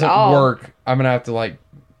it that doesn't at all. work, I'm gonna have to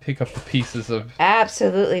pick up the pieces of...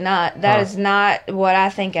 Absolutely not. That is not what I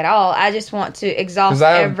think at all. I just want to exhaust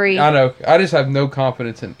every... I know. I just have no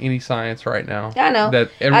confidence in any science right now. I know. That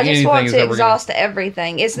I just want to exhaust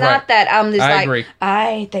everything. It's not that I'm just agree.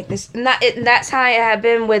 I think this... That's how I have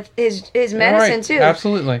been with his medicine too.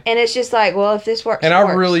 Absolutely. And it's just like, well, if this works, and it works.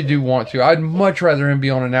 I really do want to. I'd much rather him be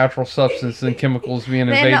on a natural substance than chemicals being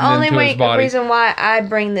invaded into his body. The reason why I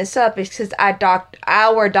bring this up is because our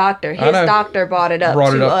doctor, his doctor brought it up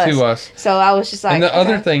to us. So I was just like... And the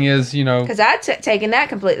other thing is, because I'd taken that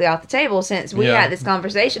completely off the table since we had this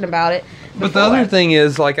conversation about it before. But the other thing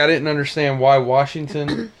is, I didn't understand why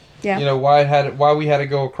Washington... why we had to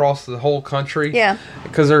go across the whole country. Yeah.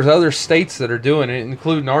 Because there's other states that are doing it,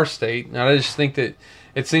 including our state. And I just think that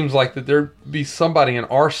it seems like that there'd be somebody in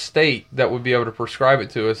our state that would be able to prescribe it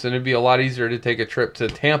to us. And it'd be a lot easier to take a trip to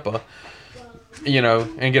Tampa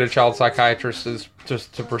and get a child psychiatrist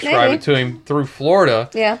just to prescribe Maybe. it to him through Florida.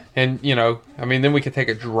 Yeah. And, then we could take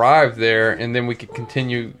a drive there, and then we could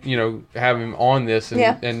continue, have him on this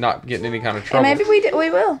and not get in any kind of trouble. And maybe we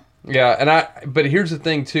will. Yeah, but here's the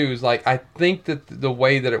thing, too, is, I think that the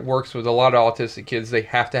way that it works with a lot of autistic kids, they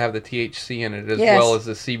have to have the THC in it as well as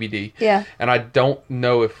the CBD. Yeah. And I don't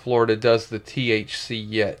know if Florida does the THC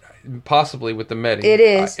yet. Possibly with the Medi. It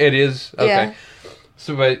is. It is? Okay. Yeah.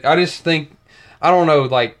 So, but I just think, I don't know,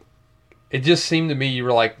 it just seemed to me you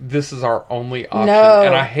were like, this is our only option. No.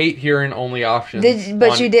 And I hate hearing only options.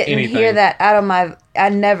 But you didn't anything. hear that out of my... I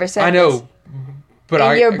never said I know. this.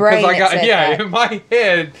 But In your brain I it said that. in my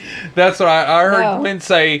head, that's what I heard No. Gwen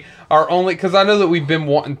say. Our only, because I know that we've been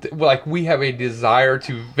wanting, we have a desire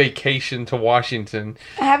to vacation to Washington.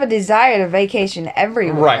 I have a desire to vacation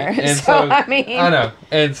everywhere. Right. And so I mean... I know.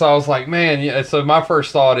 And so I was like, man, yeah. So my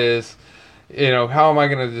first thought is, how am I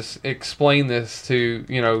going to just explain this to,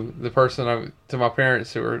 the person, to my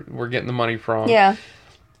parents who we're getting the money from? Yeah.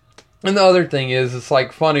 And the other thing is, it's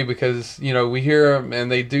funny because we hear them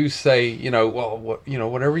and they do say,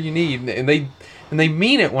 whatever you need, and they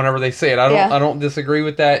mean it whenever they say it. I don't disagree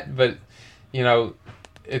with that, but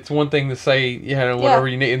it's one thing to say, whatever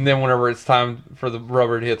you need, and then whenever it's time for the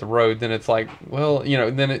rubber to hit the road, then it's like, well,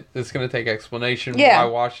 then it's going to take explanation. Yeah, why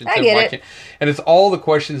Washington? I get why it. can't, and it's all the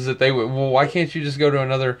questions that they would. Well, why can't you just go to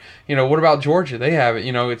another? What about Georgia? They have it.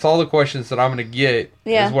 It's all the questions that I'm going to get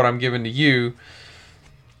is what I'm giving to you.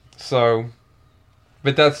 So,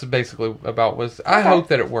 but that's basically about what. I hope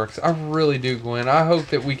that it works. I really do, Gwen. I hope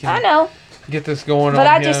that we can. I know. Get this going but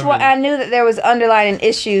on. But I knew that there was underlying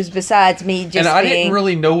issues besides me just. And I didn't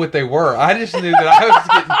really know what they were. I just knew that I was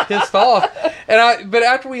getting pissed off. But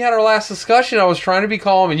after we had our last discussion, I was trying to be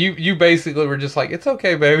calm, and you basically were just like, "It's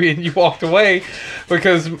okay, baby," and you walked away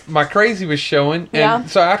because my crazy was showing. And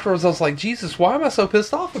so afterwards, I was like, "Jesus, why am I so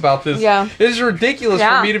pissed off about this? Yeah, this is ridiculous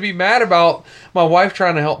for me to be mad about my wife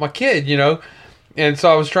trying to help my kid." And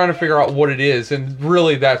so I was trying to figure out what it is, and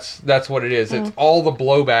really that's what it is. It's all the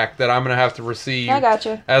blowback that I'm going to have to receive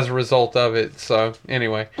as a result of it. So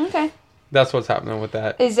anyway, that's what's happening with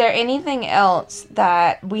that. Is there anything else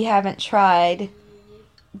that we haven't tried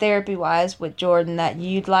therapy-wise with Jordan that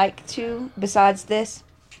you'd like to besides this?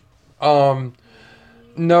 No,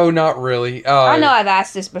 not really. I know I've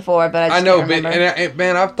asked this before, but I know, can't remember.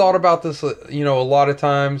 Man, I've thought about this, a lot of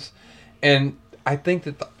times, and I think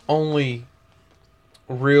that the only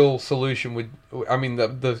real solution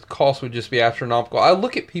the cost would just be astronomical. I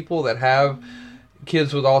look at people that have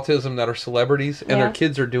kids with autism that are celebrities, and their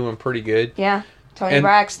kids are doing pretty good. Yeah. Tony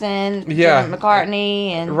Braxton, Jim McCartney,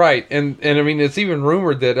 and right, and it's even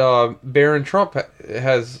rumored that Barron Trump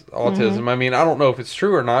has autism. I don't know if it's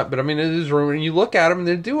true or not, but it is rumored. And you look at them, and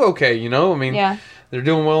they do okay. They're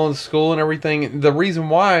doing well in school and everything. The reason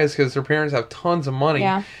why is because their parents have tons of money,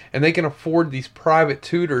 and they can afford these private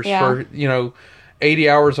tutors for 80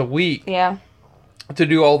 hours a week to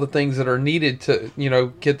do all the things that are needed to,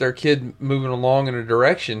 get their kid moving along in a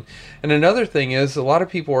direction. And another thing is, a lot of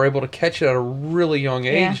people are able to catch it at a really young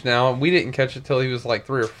age now, and we didn't catch it till he was like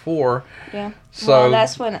 3 or 4. Yeah. So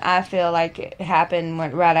that's when I feel like it happened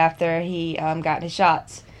right after he got his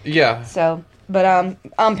shots. Yeah. So, but I'm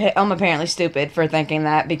apparently stupid for thinking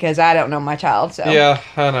that because I don't know my child. So yeah,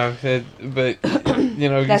 I know. But that's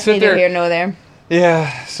you sit neither here nor there.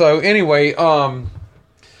 Yeah. So anyway,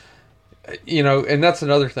 and that's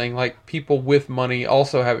another thing. Like, people with money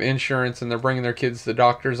also have insurance, and they're bringing their kids to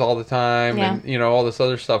doctors all the time, and all this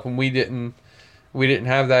other stuff. And we didn't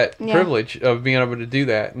have that privilege of being able to do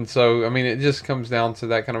that. And so, it just comes down to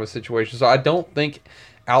that kind of a situation. So I don't think,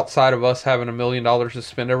 outside of us having $1 million to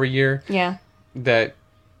spend every year, that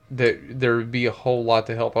there would be a whole lot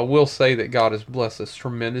to help. I will say that God has blessed us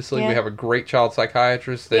tremendously. We have a great child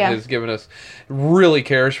psychiatrist that has given us, really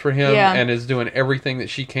cares for him, and is doing everything that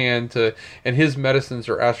she can to, and his medicines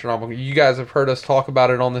are astronomical. You guys have heard us talk about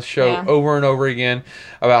it on this show over and over again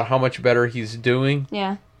about how much better he's doing.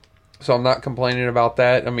 Yeah. So I'm not complaining about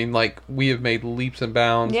that. We have made leaps and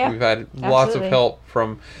bounds. We've had lots of help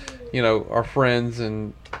from, our friends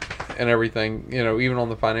and everything, even on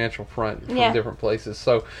the financial front from different places.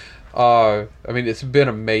 So, it's been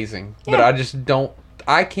amazing. But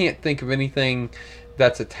I can't think of anything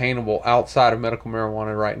that's attainable outside of medical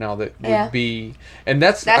marijuana right now that would be, and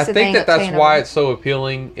I think that's why it's so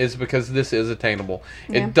appealing, is because this is attainable.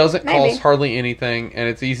 It doesn't cost hardly anything, and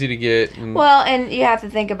it's easy to get. And you have to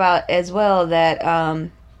think about as well that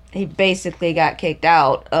he basically got kicked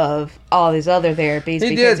out of all these other therapies.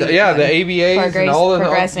 He did, the ABAs and all of them.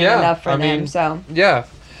 Progressing enough for them, so. Yeah,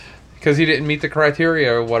 because he didn't meet the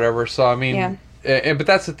criteria or whatever, so but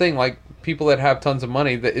that's the thing, people that have tons of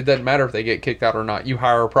money, that it doesn't matter if they get kicked out or not. You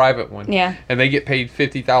hire a private one. Yeah. And they get paid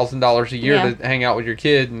 $50,000 a year Yeah. to hang out with your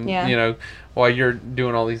kid and, you know, while you're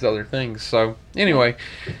doing all these other things. So, anyway,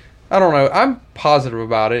 I don't know. I'm positive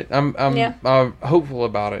about it. I'm hopeful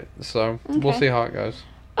about it. So, we'll see how it goes.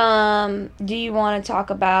 Do you want to talk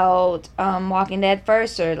about Walking Dead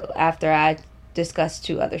first or after I discuss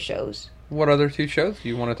 2 other shows? What other 2 shows do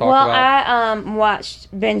you want to talk about? Well, I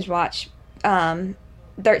binge watched 13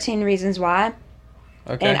 Reasons Why.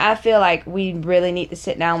 Okay. And I feel like we really need to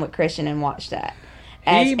sit down with Christian and watch that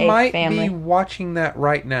as he a might family. be watching that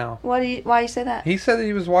right now. Why you say that? He said that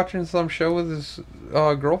he was watching some show with his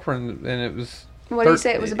girlfriend, and it was... What did he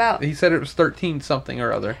say it was about? He said it was 13 something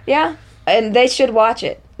or other. Yeah, and they should watch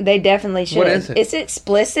it. They definitely should. What is it? It's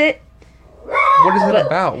explicit. What is it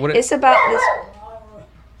about? It's about this...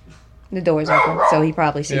 The door's open, so he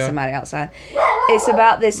probably sees somebody outside. It's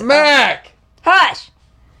about this... Mac! Hush!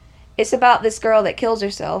 It's about this girl that kills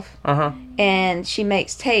herself. Uh-huh. And she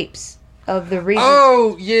makes tapes of the reasons...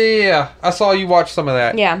 Oh, yeah. I saw you watch some of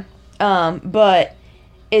that. Yeah. But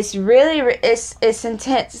it's really... It's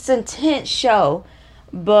intense. It's an intense show.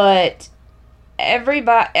 But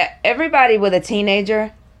everybody with a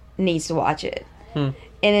teenager needs to watch it. And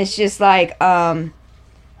it's just like...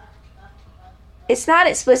 It's not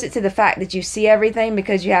explicit to the fact that you see everything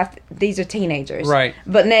because you have these are teenagers. Right.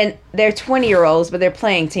 But then they're 20-year-olds, but they're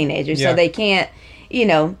playing teenagers. Yeah. So they can't,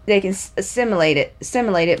 they can simulate it,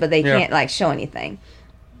 but they can't, like, show anything.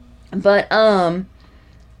 But,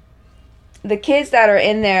 the kids that are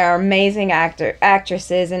in there are amazing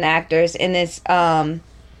actresses and actors. And it's, I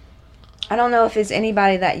don't know if it's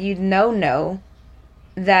anybody that you know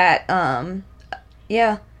that,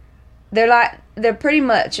 they're pretty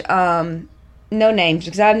much, no names,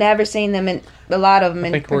 because I've never seen them in a lot of them.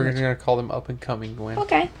 I think we're going to call them up and coming, Gwen.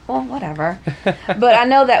 Okay, well, whatever. But I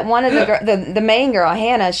know that one of the main girl,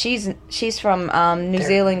 Hannah, she's from New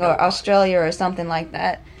Zealand or Australia or something like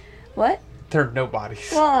that. What? They're nobodies.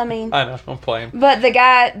 Well, I mean, I know, I'm playing. But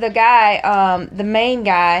the main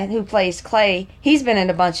guy who plays Clay, he's been in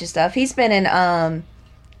a bunch of stuff. He's been in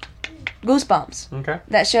Goosebumps. Okay.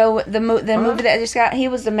 That show, the movie that just got, he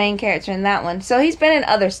was the main character in that one. So he's been in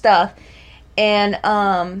other stuff. And,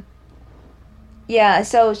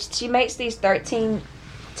 so she makes these 13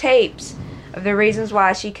 tapes of the reasons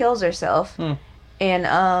why she kills herself.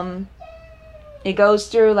 And, it goes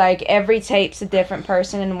through, like, every tape's a different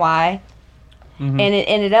person and why. And it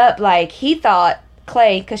ended up, like, he thought,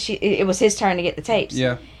 Clay, because it was his turn to get the tapes.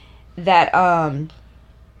 Yeah. That,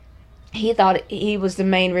 he thought he was the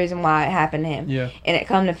main reason why it happened to him. Yeah. And it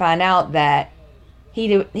come to find out that he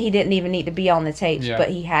didn't even need to be on the tapes, but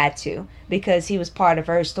he had to because he was part of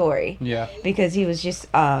her story. Yeah. Because he was just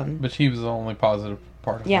but she was the only positive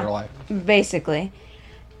part of her life. Basically.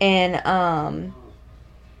 And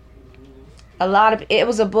it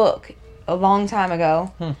was a book a long time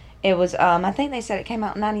ago. It was I think they said it came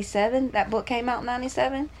out in 97. That book came out in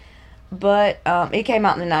 97. But it came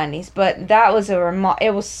out in the 90s. But that was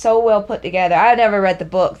it was so well put together. I never read the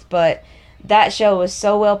books, but that show was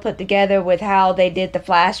so well put together with how they did the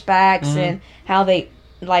flashbacks and how they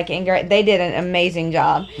they did an amazing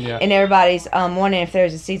job. Yeah. And everybody's wondering if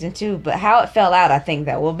there's a season 2, but how it fell out, I think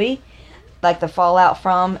that will be like the fallout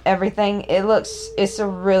from everything. It's a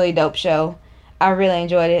really dope show. I really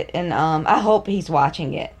enjoyed it, and I hope he's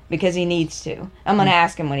watching it because he needs to. I'm gonna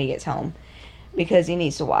ask him when he gets home because he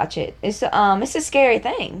needs to watch it. It's a scary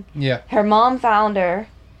thing. Yeah. Her mom found her,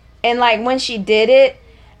 and like when she did it,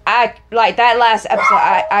 I like that last episode.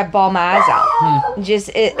 I bawled my eyes out. Just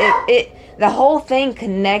it the whole thing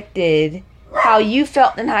connected how you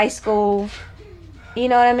felt in high school. You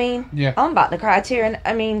know what I mean? Yeah. I'm about to cry too, and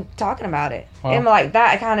I mean talking about it. Wow. And like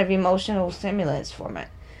that kind of emotional stimulus for me.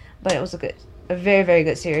 But it was a very, very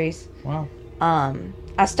good series. Wow.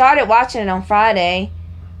 I started watching it on Friday.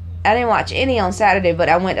 I didn't watch any on Saturday, but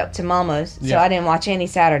I went up to Mama's, so I didn't watch any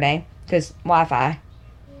Saturday because Wi-Fi.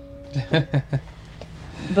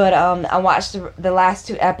 But I watched the last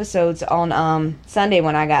 2 episodes on Sunday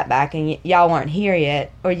when I got back, and y'all weren't here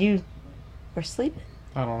yet, or you were sleeping.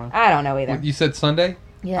 I don't know. I don't know either. You said Sunday?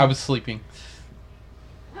 Yeah. I was sleeping.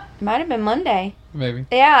 Might have been Monday. Maybe.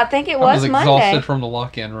 Yeah, I think it was Monday. I was exhausted from the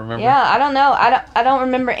lock-in, remember? Yeah, I don't know. I don't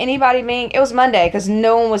remember anybody being... It was Monday because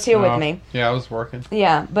no one was here with me. Yeah, I was working.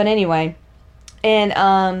 Yeah, but anyway.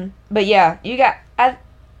 And, but yeah, you got... I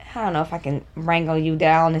don't know if I can wrangle you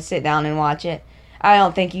down and sit down and watch it. I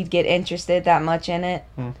don't think you'd get interested that much in it.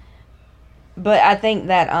 But I think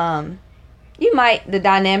that, you might... The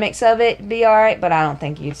dynamics of it be alright, but I don't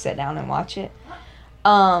think you'd sit down and watch it.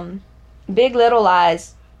 Big Little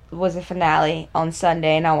Lies... was a finale on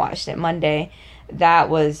Sunday, and I watched it Monday. That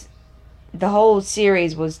was, the whole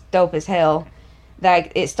series was dope as hell.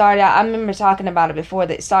 Like, it started out, I remember talking about it before,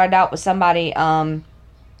 that it started out with somebody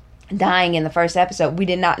dying in the first episode. We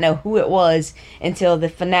did not know who it was until the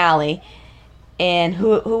finale. And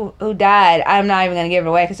who died, I'm not even going to give it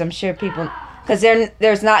away, because I'm sure people... Because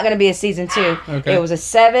there's not going to be a season 2. Okay. It was a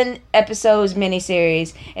 7 episodes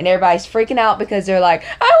miniseries, and everybody's freaking out because they're like,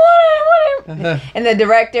 I want it. And the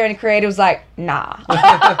director and the creator was like, nah.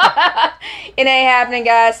 It ain't happening,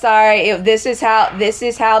 guys. Sorry. This is how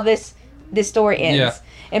this story ends. Yeah.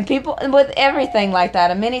 And people, with everything like that,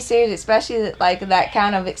 a miniseries, especially like that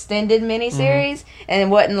kind of extended miniseries, and it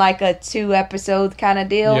wasn't like a 2-episode kind of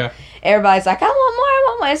deal. Yeah. Everybody's like, I want more.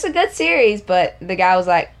 It's a good series, but the guy was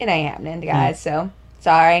like, it ain't happening, guys. So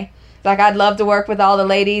sorry. Like, I'd love to work with all the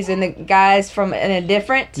ladies and the guys from in a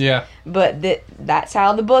different. Yeah. But that's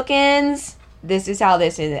how the book ends. This is how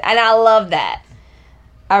this ends, and I love that.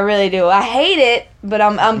 I really do. I hate it, but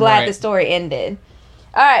I'm glad Right. the story ended.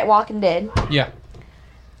 All right, Walking Dead. Yeah.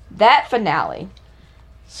 That finale.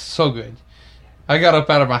 So good. I got up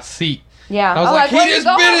out of my seat. Yeah. I was like, he where you just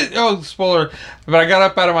going? bit it. Oh, spoiler. But I got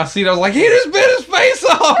up out of my seat. I was like, he just bit his face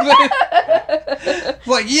off. It's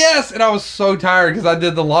like, yes. And I was so tired because I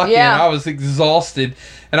did the lock-in. Yeah. I was exhausted.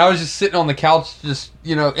 And I was just sitting on the couch just,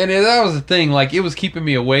 and that was the thing. Like, it was keeping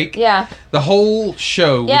me awake. Yeah. The whole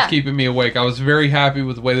show Yeah. was keeping me awake. I was very happy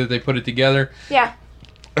with the way that they put it together. Yeah.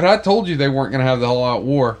 And I told you they weren't going to have the all-out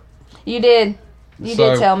war. You did. You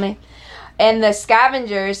did tell me. And the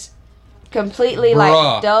scavengers completely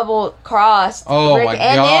like double crossed Oh, Rick, my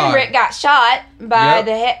and God. then Rick got shot by Yep.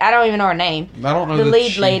 the head. I don't even know her name. I don't know The that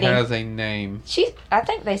lead she lady. has a name. I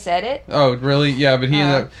think they said it. Oh, really? Yeah, but he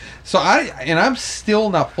ended Uh. up... So I'm still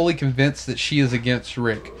not fully convinced that she is against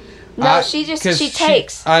Rick. No, she 'cause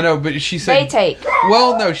takes. I know, but she said... They take.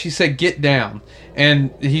 Well, no, she said get down.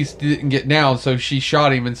 And he didn't get down, so she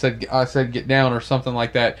shot him and said, I said get down or something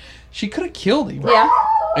like that. She could have killed him. Yeah.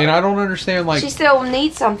 And I don't understand, like... She still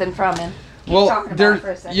needs something from him. Keep Well, talking about it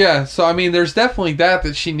for a second. yeah, so I mean, there's definitely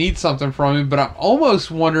that she needs something from him, but I'm almost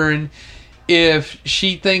wondering if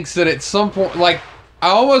she thinks that at some point, like, I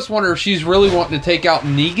almost wonder if she's really wanting to take out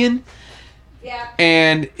Negan Yeah.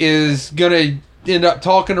 and is gonna end up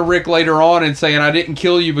talking to Rick later on and saying, I didn't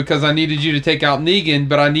kill you because I needed you to take out Negan,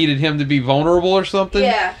 but I needed him to be vulnerable or something.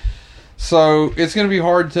 Yeah. So it's gonna be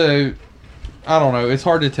hard to, I don't know, it's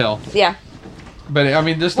hard to tell. Yeah. But I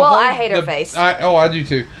mean, just the Well, whole, I hate her face. I do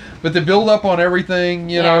too. But the build up on everything,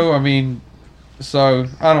 you know, I mean, so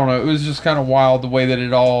I don't know. It was just kind of wild the way that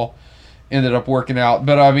it all ended up working out.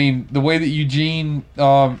 But I mean, the way that Eugene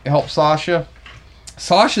helped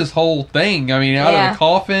Sasha's whole thing. I mean, out of the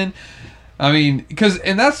coffin. I mean,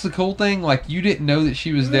 and that's the cool thing. Like, you didn't know that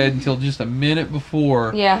she was dead until just a minute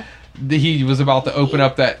before. Yeah. He was about to open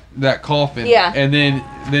up that coffin. Yeah. And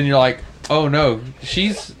then you're like, oh no,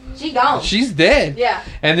 she's gone. She's dead. Yeah.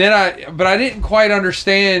 And then I didn't quite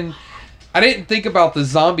understand. I didn't think about the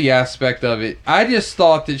zombie aspect of it. I just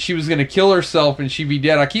thought that she was going to kill herself and she'd be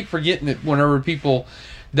dead. I keep forgetting that whenever people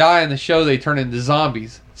die in the show, they turn into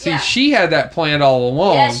zombies. See, she had that planned all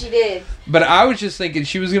along. Yeah, she did. But I was just thinking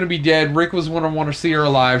she was going to be dead. Rick was going to want to see her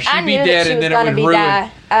alive. She'd be dead, and then it would ruin.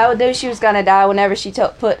 I knew she was going to die whenever she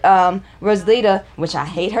put Rosita, which I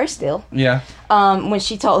hate her still. Yeah. When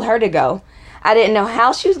she told her to go. I didn't know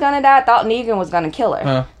how she was going to die. I thought Negan was going to kill her.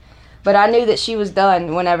 Huh. But I knew that she was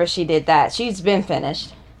done whenever she did that. She's been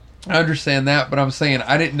finished. I understand that, but I'm saying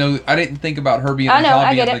I didn't think about her being a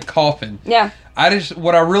zombie in the coffin. Yeah.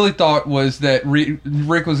 What I really thought was that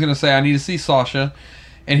Rick was going to say, I need to see Sasha,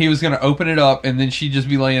 and he was going to open it up, and then she'd just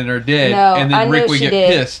be laying there dead, and then Rick would get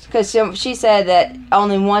pissed. Because she said that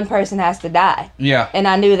only one person has to die. Yeah. And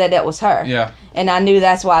I knew that it was her. Yeah. And I knew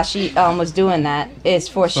that's why she was doing that, is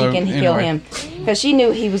for she can kill him. Because she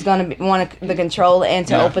knew he was going to want the control and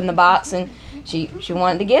to open the box, and she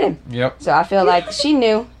wanted to get him. Yep. So I feel like she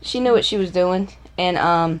knew what she was doing,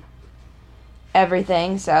 and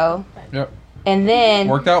everything. So. Yep. And then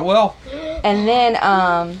worked out well. And then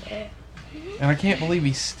and I can't believe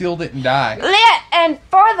he still didn't die. And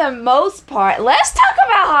for the most part, let's talk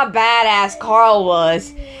about how badass Carl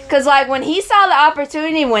was. Because, like, when he saw the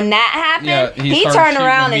opportunity, when that happened, he turned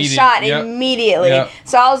around and shot immediately. Yep.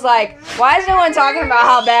 So I was like, why is no one talking about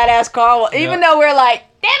how badass Carl was? Even though we're like,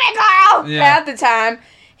 damn it, Carl! Half the time,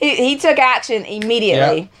 he took action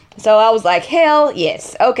immediately. Yep. So I was like, hell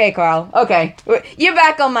yes. Okay, Carl. Okay. You're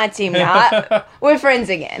back on my team now. We're friends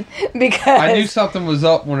again. Because I knew something was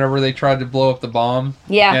up whenever they tried to blow up the bomb.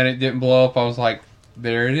 Yeah. And it didn't blow up. I was like,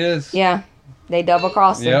 there it is. Yeah. They double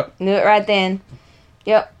crossed him. Yep. Knew it right then.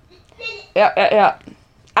 Yep.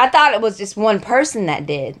 I thought it was just one person that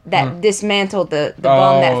dismantled the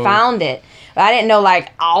bomb that found it. But I didn't know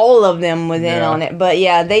like all of them was in on it. But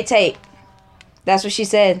yeah, they take. That's what she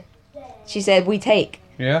said. She said we take.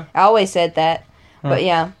 Yeah. I always said that. Huh. But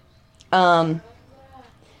yeah.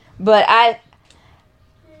 But I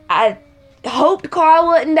hoped Carl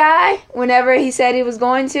wouldn't die whenever he said he was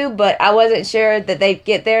going to, but I wasn't sure that they'd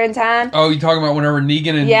get there in time. Oh, you talking about whenever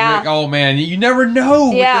Negan and Rick? Oh man, you never know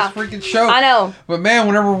with this freaking show. I know. But man,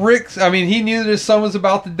 whenever he knew that his son was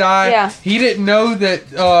about to die. Yeah. He didn't know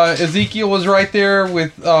that Ezekiel was right there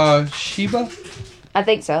with Sheba. I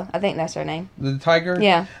think so. I think that's her name. The tiger.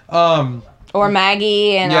 Yeah. Or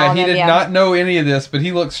Maggie and all he did not know any of this, but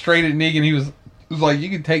he looked straight at Negan. He was like, "You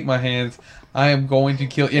can take my hands. I am going to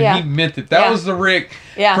kill you." And he meant it. That was the Rick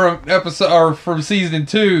from season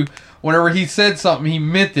 2. Whenever he said something, he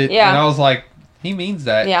meant it. Yeah. And I was like, he means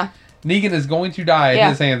that. Yeah. Negan is going to die at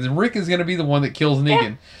his hands. And Rick is going to be the one that kills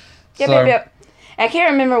Negan. Yep. I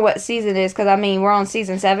can't remember what season it is because, I mean, we're on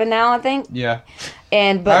season 7 now, I think. Yeah.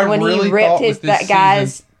 But when he ripped that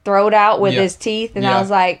guy's throat out with his teeth, and I was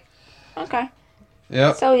like, okay.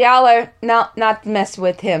 Yep. So y'all are not to mess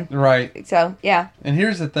with him. Right. So, yeah. And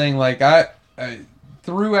here's the thing, like, I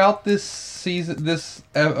throughout this season,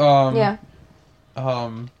 I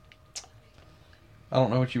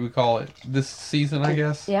don't know what you would call it. This season, I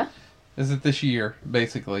guess? Yeah. Is it this year,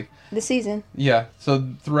 basically? The season. Yeah. So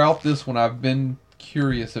throughout this one, I've been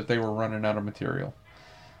curious if they were running out of material.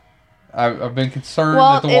 I've been concerned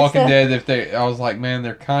that The Walking Dead, I was like, man,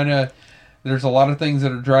 they're kind of... There's a lot of things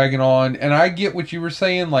that are dragging on. And I get what you were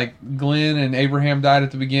saying, like Glenn and Abraham died at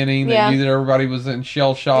the beginning. They knew that everybody was in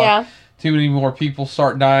shell shock. Yeah. Too many more people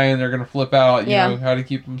start dying, they're going to flip out. You know, how to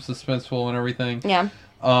keep them suspenseful and everything. Yeah.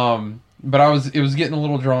 But it was getting a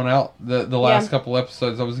little drawn out, the last couple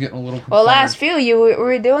episodes. I was getting a little concerned. Well, last few, we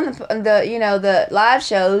were doing the live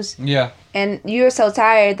shows. Yeah. And you were so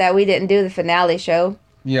tired that we didn't do the finale show.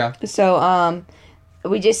 Yeah. So,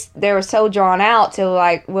 they were so drawn out till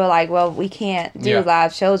well, we can't do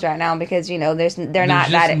live shows right now because they're not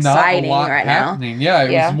that exciting right happening. now. Yeah,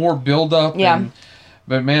 it was more build up. Yeah.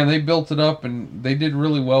 But man, they built it up and they did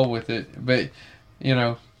really well with it. But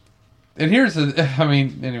and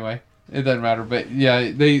anyway, it doesn't matter. But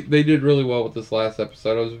yeah, they did really well with this last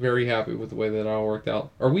episode. I was very happy with the way that all worked out.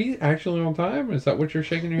 Are we actually on time? Is that what you're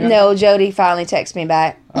shaking your head? No, Jody finally texted me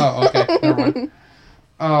back. Oh, okay, never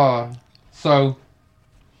mind. So.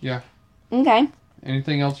 Yeah. Okay.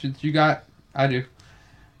 Anything else you got? I do.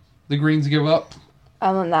 The Greens give up?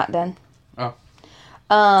 I'm not done. Oh.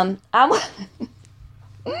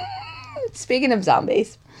 Speaking of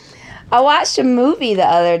zombies, I watched a movie the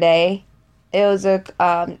other day. It was a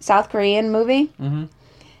South Korean movie. Mm-hmm.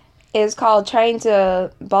 It was called Train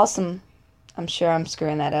to Busan. I'm sure I'm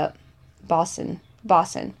screwing that up. Busan.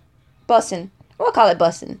 We'll call it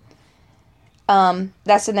Busan.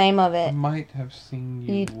 That's the name of it. I might have seen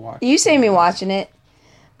you watch it. You seen me watching it,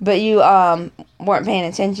 but you weren't paying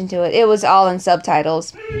attention to it. It was all in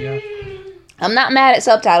subtitles. Yeah. I'm not mad at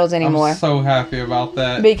subtitles anymore. I'm so happy about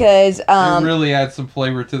that. Because it really adds some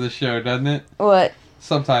flavor to the show, doesn't it? What?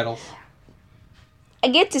 Subtitles. I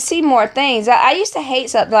get to see more things. I used to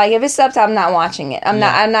hate subtitles. Like, if it's subtitled, I'm not watching it. I'm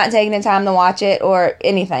not taking the time to watch it or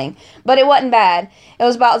anything. But it wasn't bad. It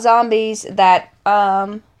was about zombies that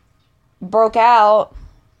broke out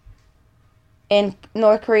in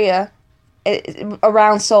North Korea,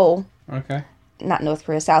 around Seoul. Okay. Not North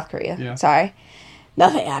Korea, South Korea. Yeah. Sorry.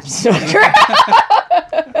 Nothing happens in North Korea.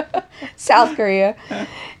 South Korea.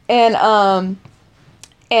 And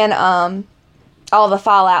all the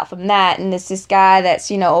fallout from that. And it's this guy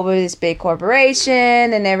that's, over this big corporation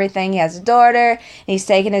and everything. He has a daughter. And he's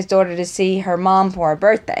taking his daughter to see her mom for her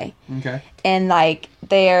birthday. Okay. And,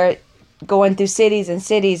 they're going through cities and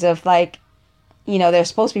cities of, they're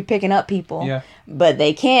supposed to be picking up people. Yeah. But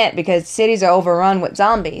they can't because cities are overrun with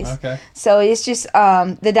zombies. Okay. So it's just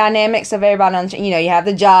the dynamics of everybody on, you have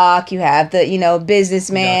the jock, you have the,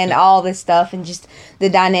 businessman, gotcha. All this stuff, and just the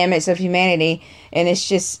dynamics of humanity. And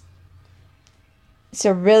it's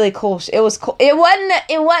a really cool, it was cool. It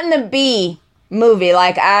wasn't a B movie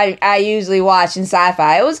like I usually watch in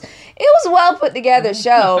sci-fi. It was a well put together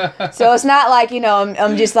show. So it's not like,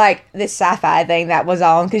 I'm just like this sci-fi thing that was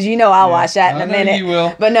on, because I'll watch that in a minute. You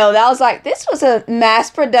will. But no, that was this was a mass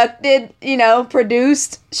produced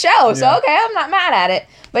show. Yeah. So okay, I'm not mad at it.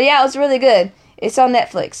 But yeah, it was really good. It's on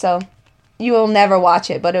Netflix, so you will never watch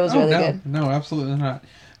it, but it was really good. No, absolutely not.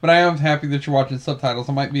 But I am happy that you're watching subtitles.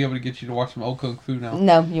 I might be able to get you to watch some old Kung Fu now.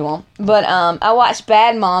 No, you won't. But I watched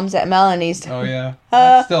Bad Moms at Melanie's. Oh, yeah.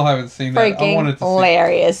 I still haven't seen that. Freaking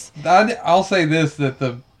hilarious. I'll say this, that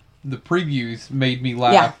the previews made me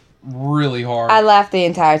laugh really hard. I laughed the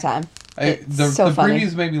entire time. The funny.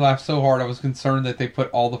 previews made me laugh so hard. I was concerned that they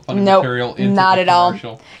put all the funny material into not the at all.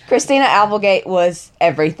 commercial. Christina Applegate was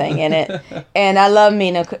everything in it, and I love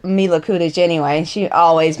Mila Kunis anyway. She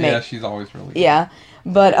always makes. Yeah, she's always really good. Yeah,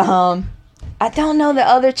 but I don't know the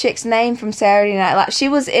other chick's name from Saturday Night Live. She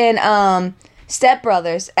was in Step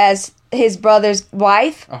Brothers as his brother's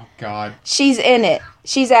wife. Oh God. She's in it.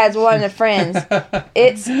 She's as one of the friends.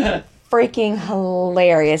 It's freaking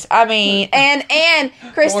hilarious. I mean, and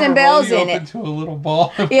Kristen Bell's in it. Into a little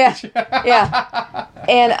ball. Yeah, yeah.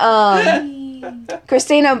 And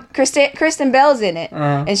Kristen Bell's in it,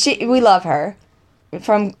 and we love her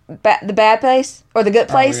from the Bad Place or the Good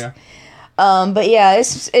Place. Oh, yeah. But yeah,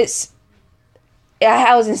 it's.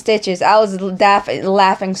 I was in stitches. I was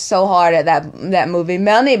laughing so hard at that movie.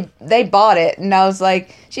 Melanie, they bought it, and I was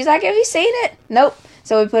like, she's like, have you seen it? Nope.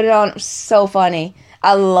 So we put it on. It was so funny.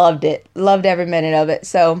 I loved it. Loved every minute of it.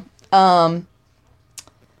 So,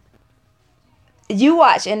 you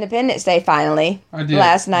watched Independence Day finally. I did.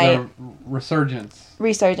 Last night. The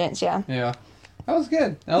Resurgence, yeah. Yeah. That was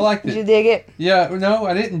good. I liked it. Did you dig it? Yeah, no,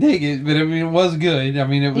 I didn't dig it, but I mean, it was good. I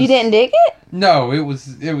mean, it was... You didn't dig it? No, it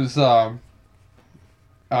was, it was, I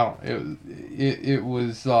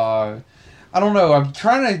don't know,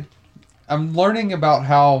 I'm learning about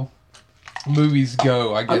how movies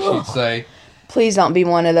go, I guess you'd say. Please don't be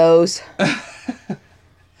one of those.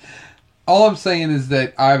 All I'm saying is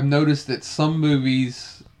that I've noticed that some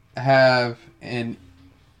movies have an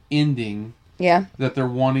ending that they're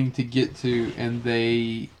wanting to get to, and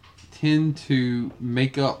they tend to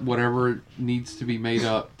make up whatever needs to be made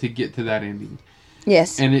up to get to that ending.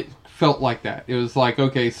 Yes. And it felt like that. It was like,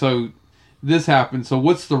 okay, so this happened, so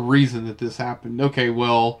what's the reason that this happened? Okay,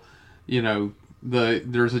 well, you know,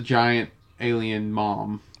 there's a giant alien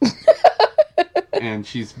mom. And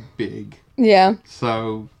she's big. Yeah.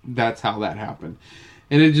 So that's how that happened.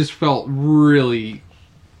 And it just felt really...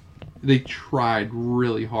 They tried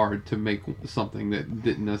really hard to make something that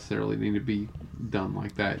didn't necessarily need to be done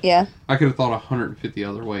like that. Yeah. I could have thought 150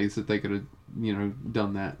 other ways that they could have,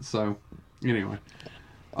 done that. So, anyway.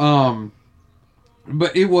 But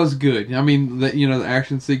it was good. I mean, the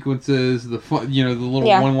action sequences, the fun, the little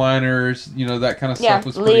one-liners, that kind of stuff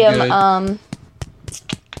was pretty good.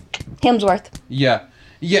 Hemsworth. Yeah.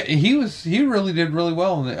 Yeah, he really did really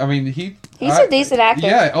well. I mean, he's a decent actor.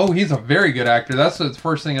 Yeah, he's a very good actor. That's the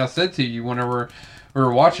first thing I said to you whenever we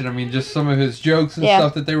were watching. I mean, just some of his jokes and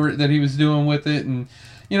stuff that he was doing with it, and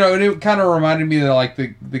and it kind of reminded me of like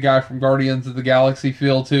the guy from Guardians of the Galaxy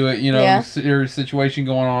feel to it. Serious situation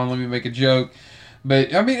going on. Let me make a joke.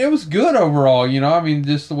 But I mean, it was good overall. I mean,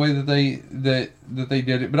 just the way that they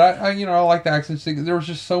did it. But I like the action sequence. There was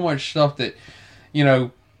just so much stuff that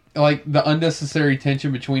like the unnecessary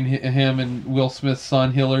tension between him and Will Smith's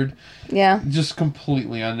son Hillard. Yeah. Just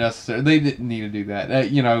completely unnecessary. They didn't need to do that.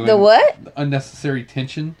 The what? Unnecessary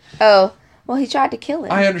tension. Oh. Well, he tried to kill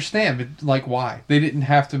him. I understand, but like, why? They didn't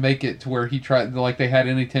have to make it to where he tried, like they had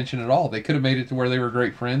any tension at all. They could have made it to where they were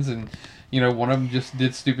great friends, and one of them just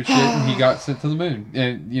did stupid shit, and he got sent to the moon.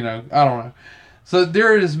 And I don't know. So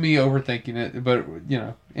there is me overthinking it, but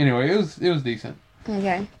anyway, it was decent.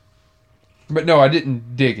 Okay. But no, I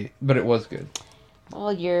didn't dig it, but it was good.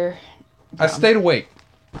 Well, you're dumb. I stayed awake.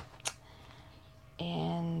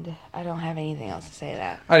 And I don't have anything else to say to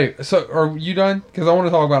that. I do. So, are you done? Because I want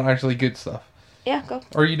to talk about actually good stuff. Yeah, go.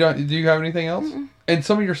 Are you done? Do you have anything else? Mm-mm. And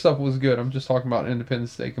some of your stuff was good. I'm just talking about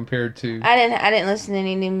Independence Day compared to... I didn't listen to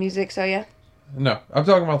any new music, so yeah. No, I'm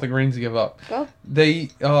talking about the Greens Give Up. Go. They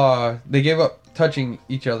gave up touching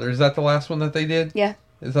each other. Is that the last one that they did? Yeah.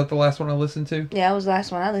 Is that the last one I listened to? Yeah, it was the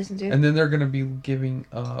last one I listened to. And then they're going to be giving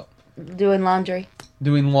up... Doing laundry.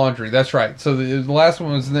 Doing laundry, that's right. So the last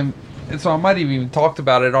one was them... And so I might have even talked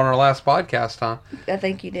about it on our last podcast, huh? I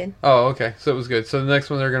think you did. Oh, okay. So it was good. So the next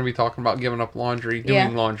one they're going to be talking about giving up laundry,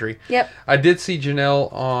 doing laundry. Yep. I did see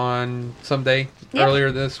Janelle on someday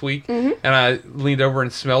earlier this week, and I leaned over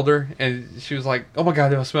and smelled her, and she was like, "Oh my God,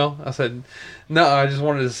 do I smell?" I said, "No, I just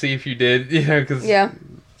wanted to see if you did." Because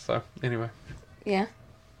So anyway. Yeah.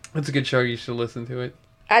 It's a good show. You should listen to it.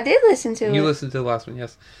 I did listen to it. You listened to the last one,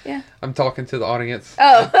 yes. Yeah. I'm talking to the audience.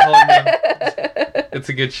 Oh. It's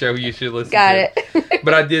a good show. You should listen Got to it.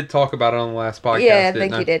 But I did talk about it on the last podcast, yeah, I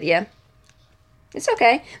think you did, yeah. It's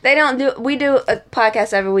okay. We do a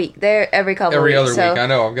podcast every week. They're every couple every weeks. Every other week. I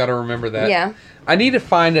know. I've got to remember that. Yeah. I need to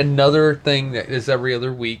find another thing that is every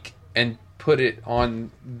other week and put it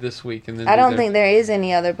on this week. And then I don't think there is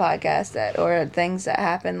any other podcast or things that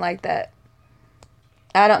happen like that.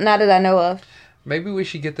 Not that I know of. Maybe we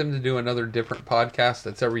should get them to do another different podcast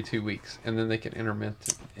that's every 2 weeks, and then they can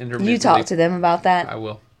intermittently. You talk to them about that. I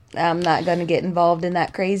will. I'm not going to get involved in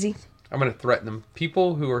that crazy. I'm going to threaten them.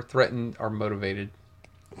 People who are threatened are motivated.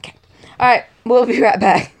 Okay. All right. We'll be right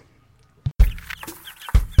back.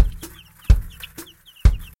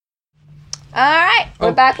 All right.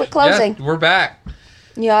 We're back with closing. Yes, we're back.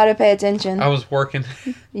 You ought to pay attention. I was working.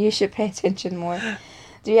 You should pay attention more.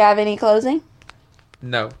 Do you have any closing?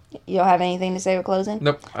 No. You don't have anything to say with closing?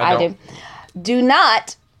 Nope, I don't. Do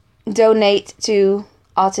not donate to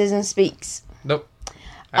Autism Speaks. Nope.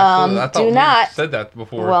 Absolutely. I thought do not said that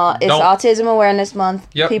before. Well, it's Autism Awareness Month.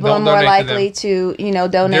 Yep, People are more likely to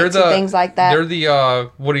donate to things like that. They're the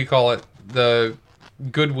what do you call it? The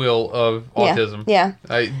goodwill of autism. Yeah.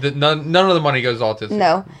 None of the money goes to autism.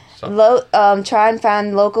 No. So. Try and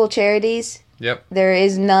find local charities. Yep. There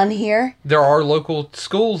is none here. There are local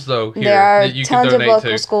schools though here there are that you tons can donate of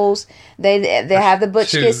local to. schools. They have the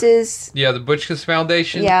Butch Kisses. Yeah, the Butch Kiss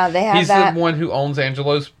Foundation. Yeah, they have that. He's the one who owns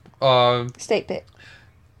Angelo's Steak Pit.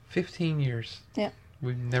 15 years. Yeah.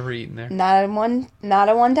 We've never eaten there. Not at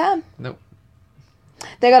one time. Nope.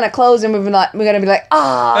 They're gonna close and we're gonna be like,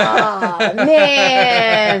 ah,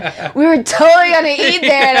 man, we were totally gonna eat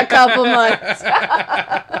there in a couple months.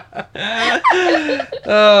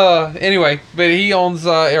 Anyway, but he owns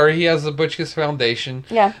or he has the Butch Kiss Foundation.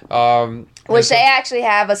 Yeah. Which they actually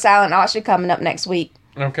have a silent auction coming up next week.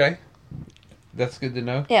 Okay. That's good to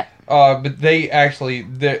know. Yeah. But they actually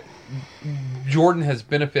Jordan has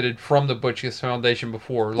benefited from the Butch Kiss Foundation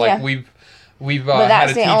before. Like we've but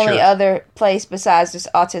that's had a the only other place besides just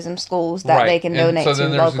autism schools that they can donate to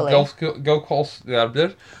locally. Gulf Coast. Yeah,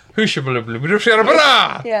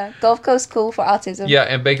 Gulf Coast School for Autism. Yeah,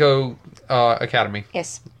 and Baco Academy.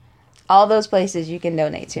 Yes. All those places you can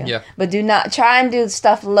donate to. Yeah. But do not try and do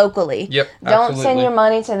stuff locally. Yep. Don't send your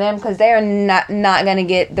money to them because they are not going to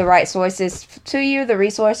get the right sources to you, the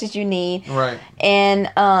resources you need. Right.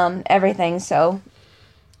 And everything. So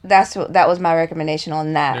that was my recommendation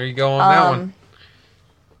on that. There you go on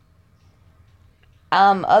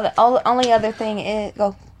that one. Only other thing is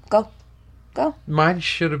go. Mine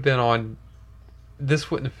should have been on.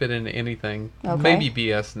 This wouldn't have fit into anything. Okay. Maybe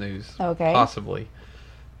BS News. Okay. Possibly.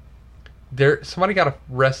 Somebody got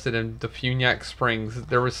arrested in the Funiac Springs.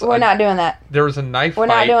 We're not doing that. There was a knife We're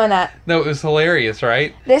fight. not doing that. No, it was hilarious,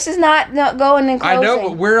 right? This is not going in closing. I know,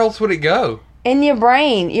 but where else would it go? In your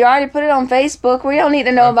brain. You already put it on Facebook. We don't need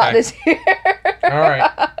to know about this here. All right.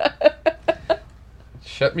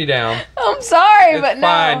 Shut me down. I'm sorry, It's but no.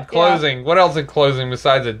 fine. Closing. Yeah. What else in closing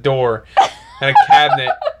besides a door and a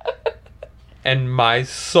cabinet and my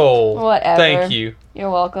soul? Whatever. Thank you.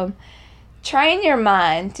 You're welcome. Train your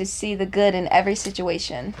mind to see the good in every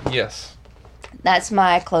situation. Yes. That's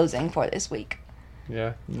my closing for this week.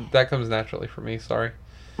 Yeah, that comes naturally for me. Sorry.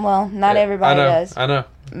 Well, not everybody does. I know.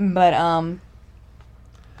 But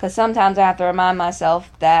because sometimes I have to remind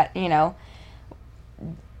myself that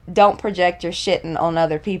don't project your shit on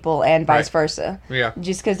other people and vice versa. Yeah.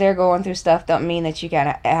 Just because they're going through stuff don't mean that you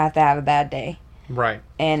gotta have to have a bad day. Right.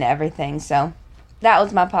 And everything. So that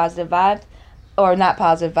was my positive vibe. Or not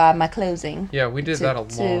positive vibe, my closing. Yeah, we did that a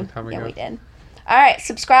long time ago. Yeah, we did. All right,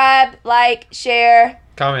 subscribe, like, share.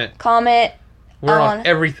 Comment. We're on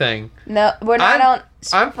everything. No, we're not on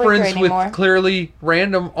I'm Flickr friends anymore. with Clearly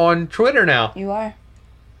Random on Twitter now. You are.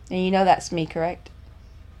 And you know that's me, correct?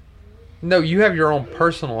 No, you have your own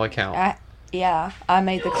personal account. I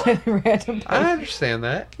made the Clearly Random. I understand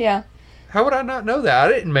that. Yeah. How would I not know that?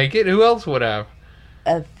 I didn't make it. Who else would have?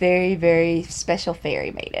 A very, very special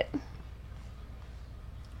fairy made it.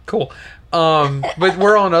 Cool. But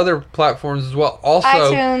we're on other platforms as well. Also,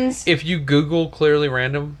 iTunes. If you Google Clearly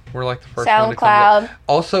Random, we're like the first SoundCloud. one to come up.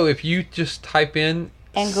 Also, if you just type in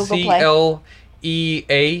and Google Play.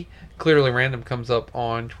 CLEA, Clearly Random comes up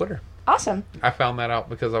on Twitter. Awesome. I found that out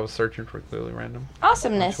because I was searching for Clearly Random.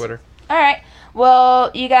 Awesomeness. On Twitter. All right.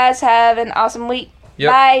 Well, you guys have an awesome week.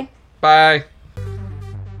 Yep. Bye. Bye.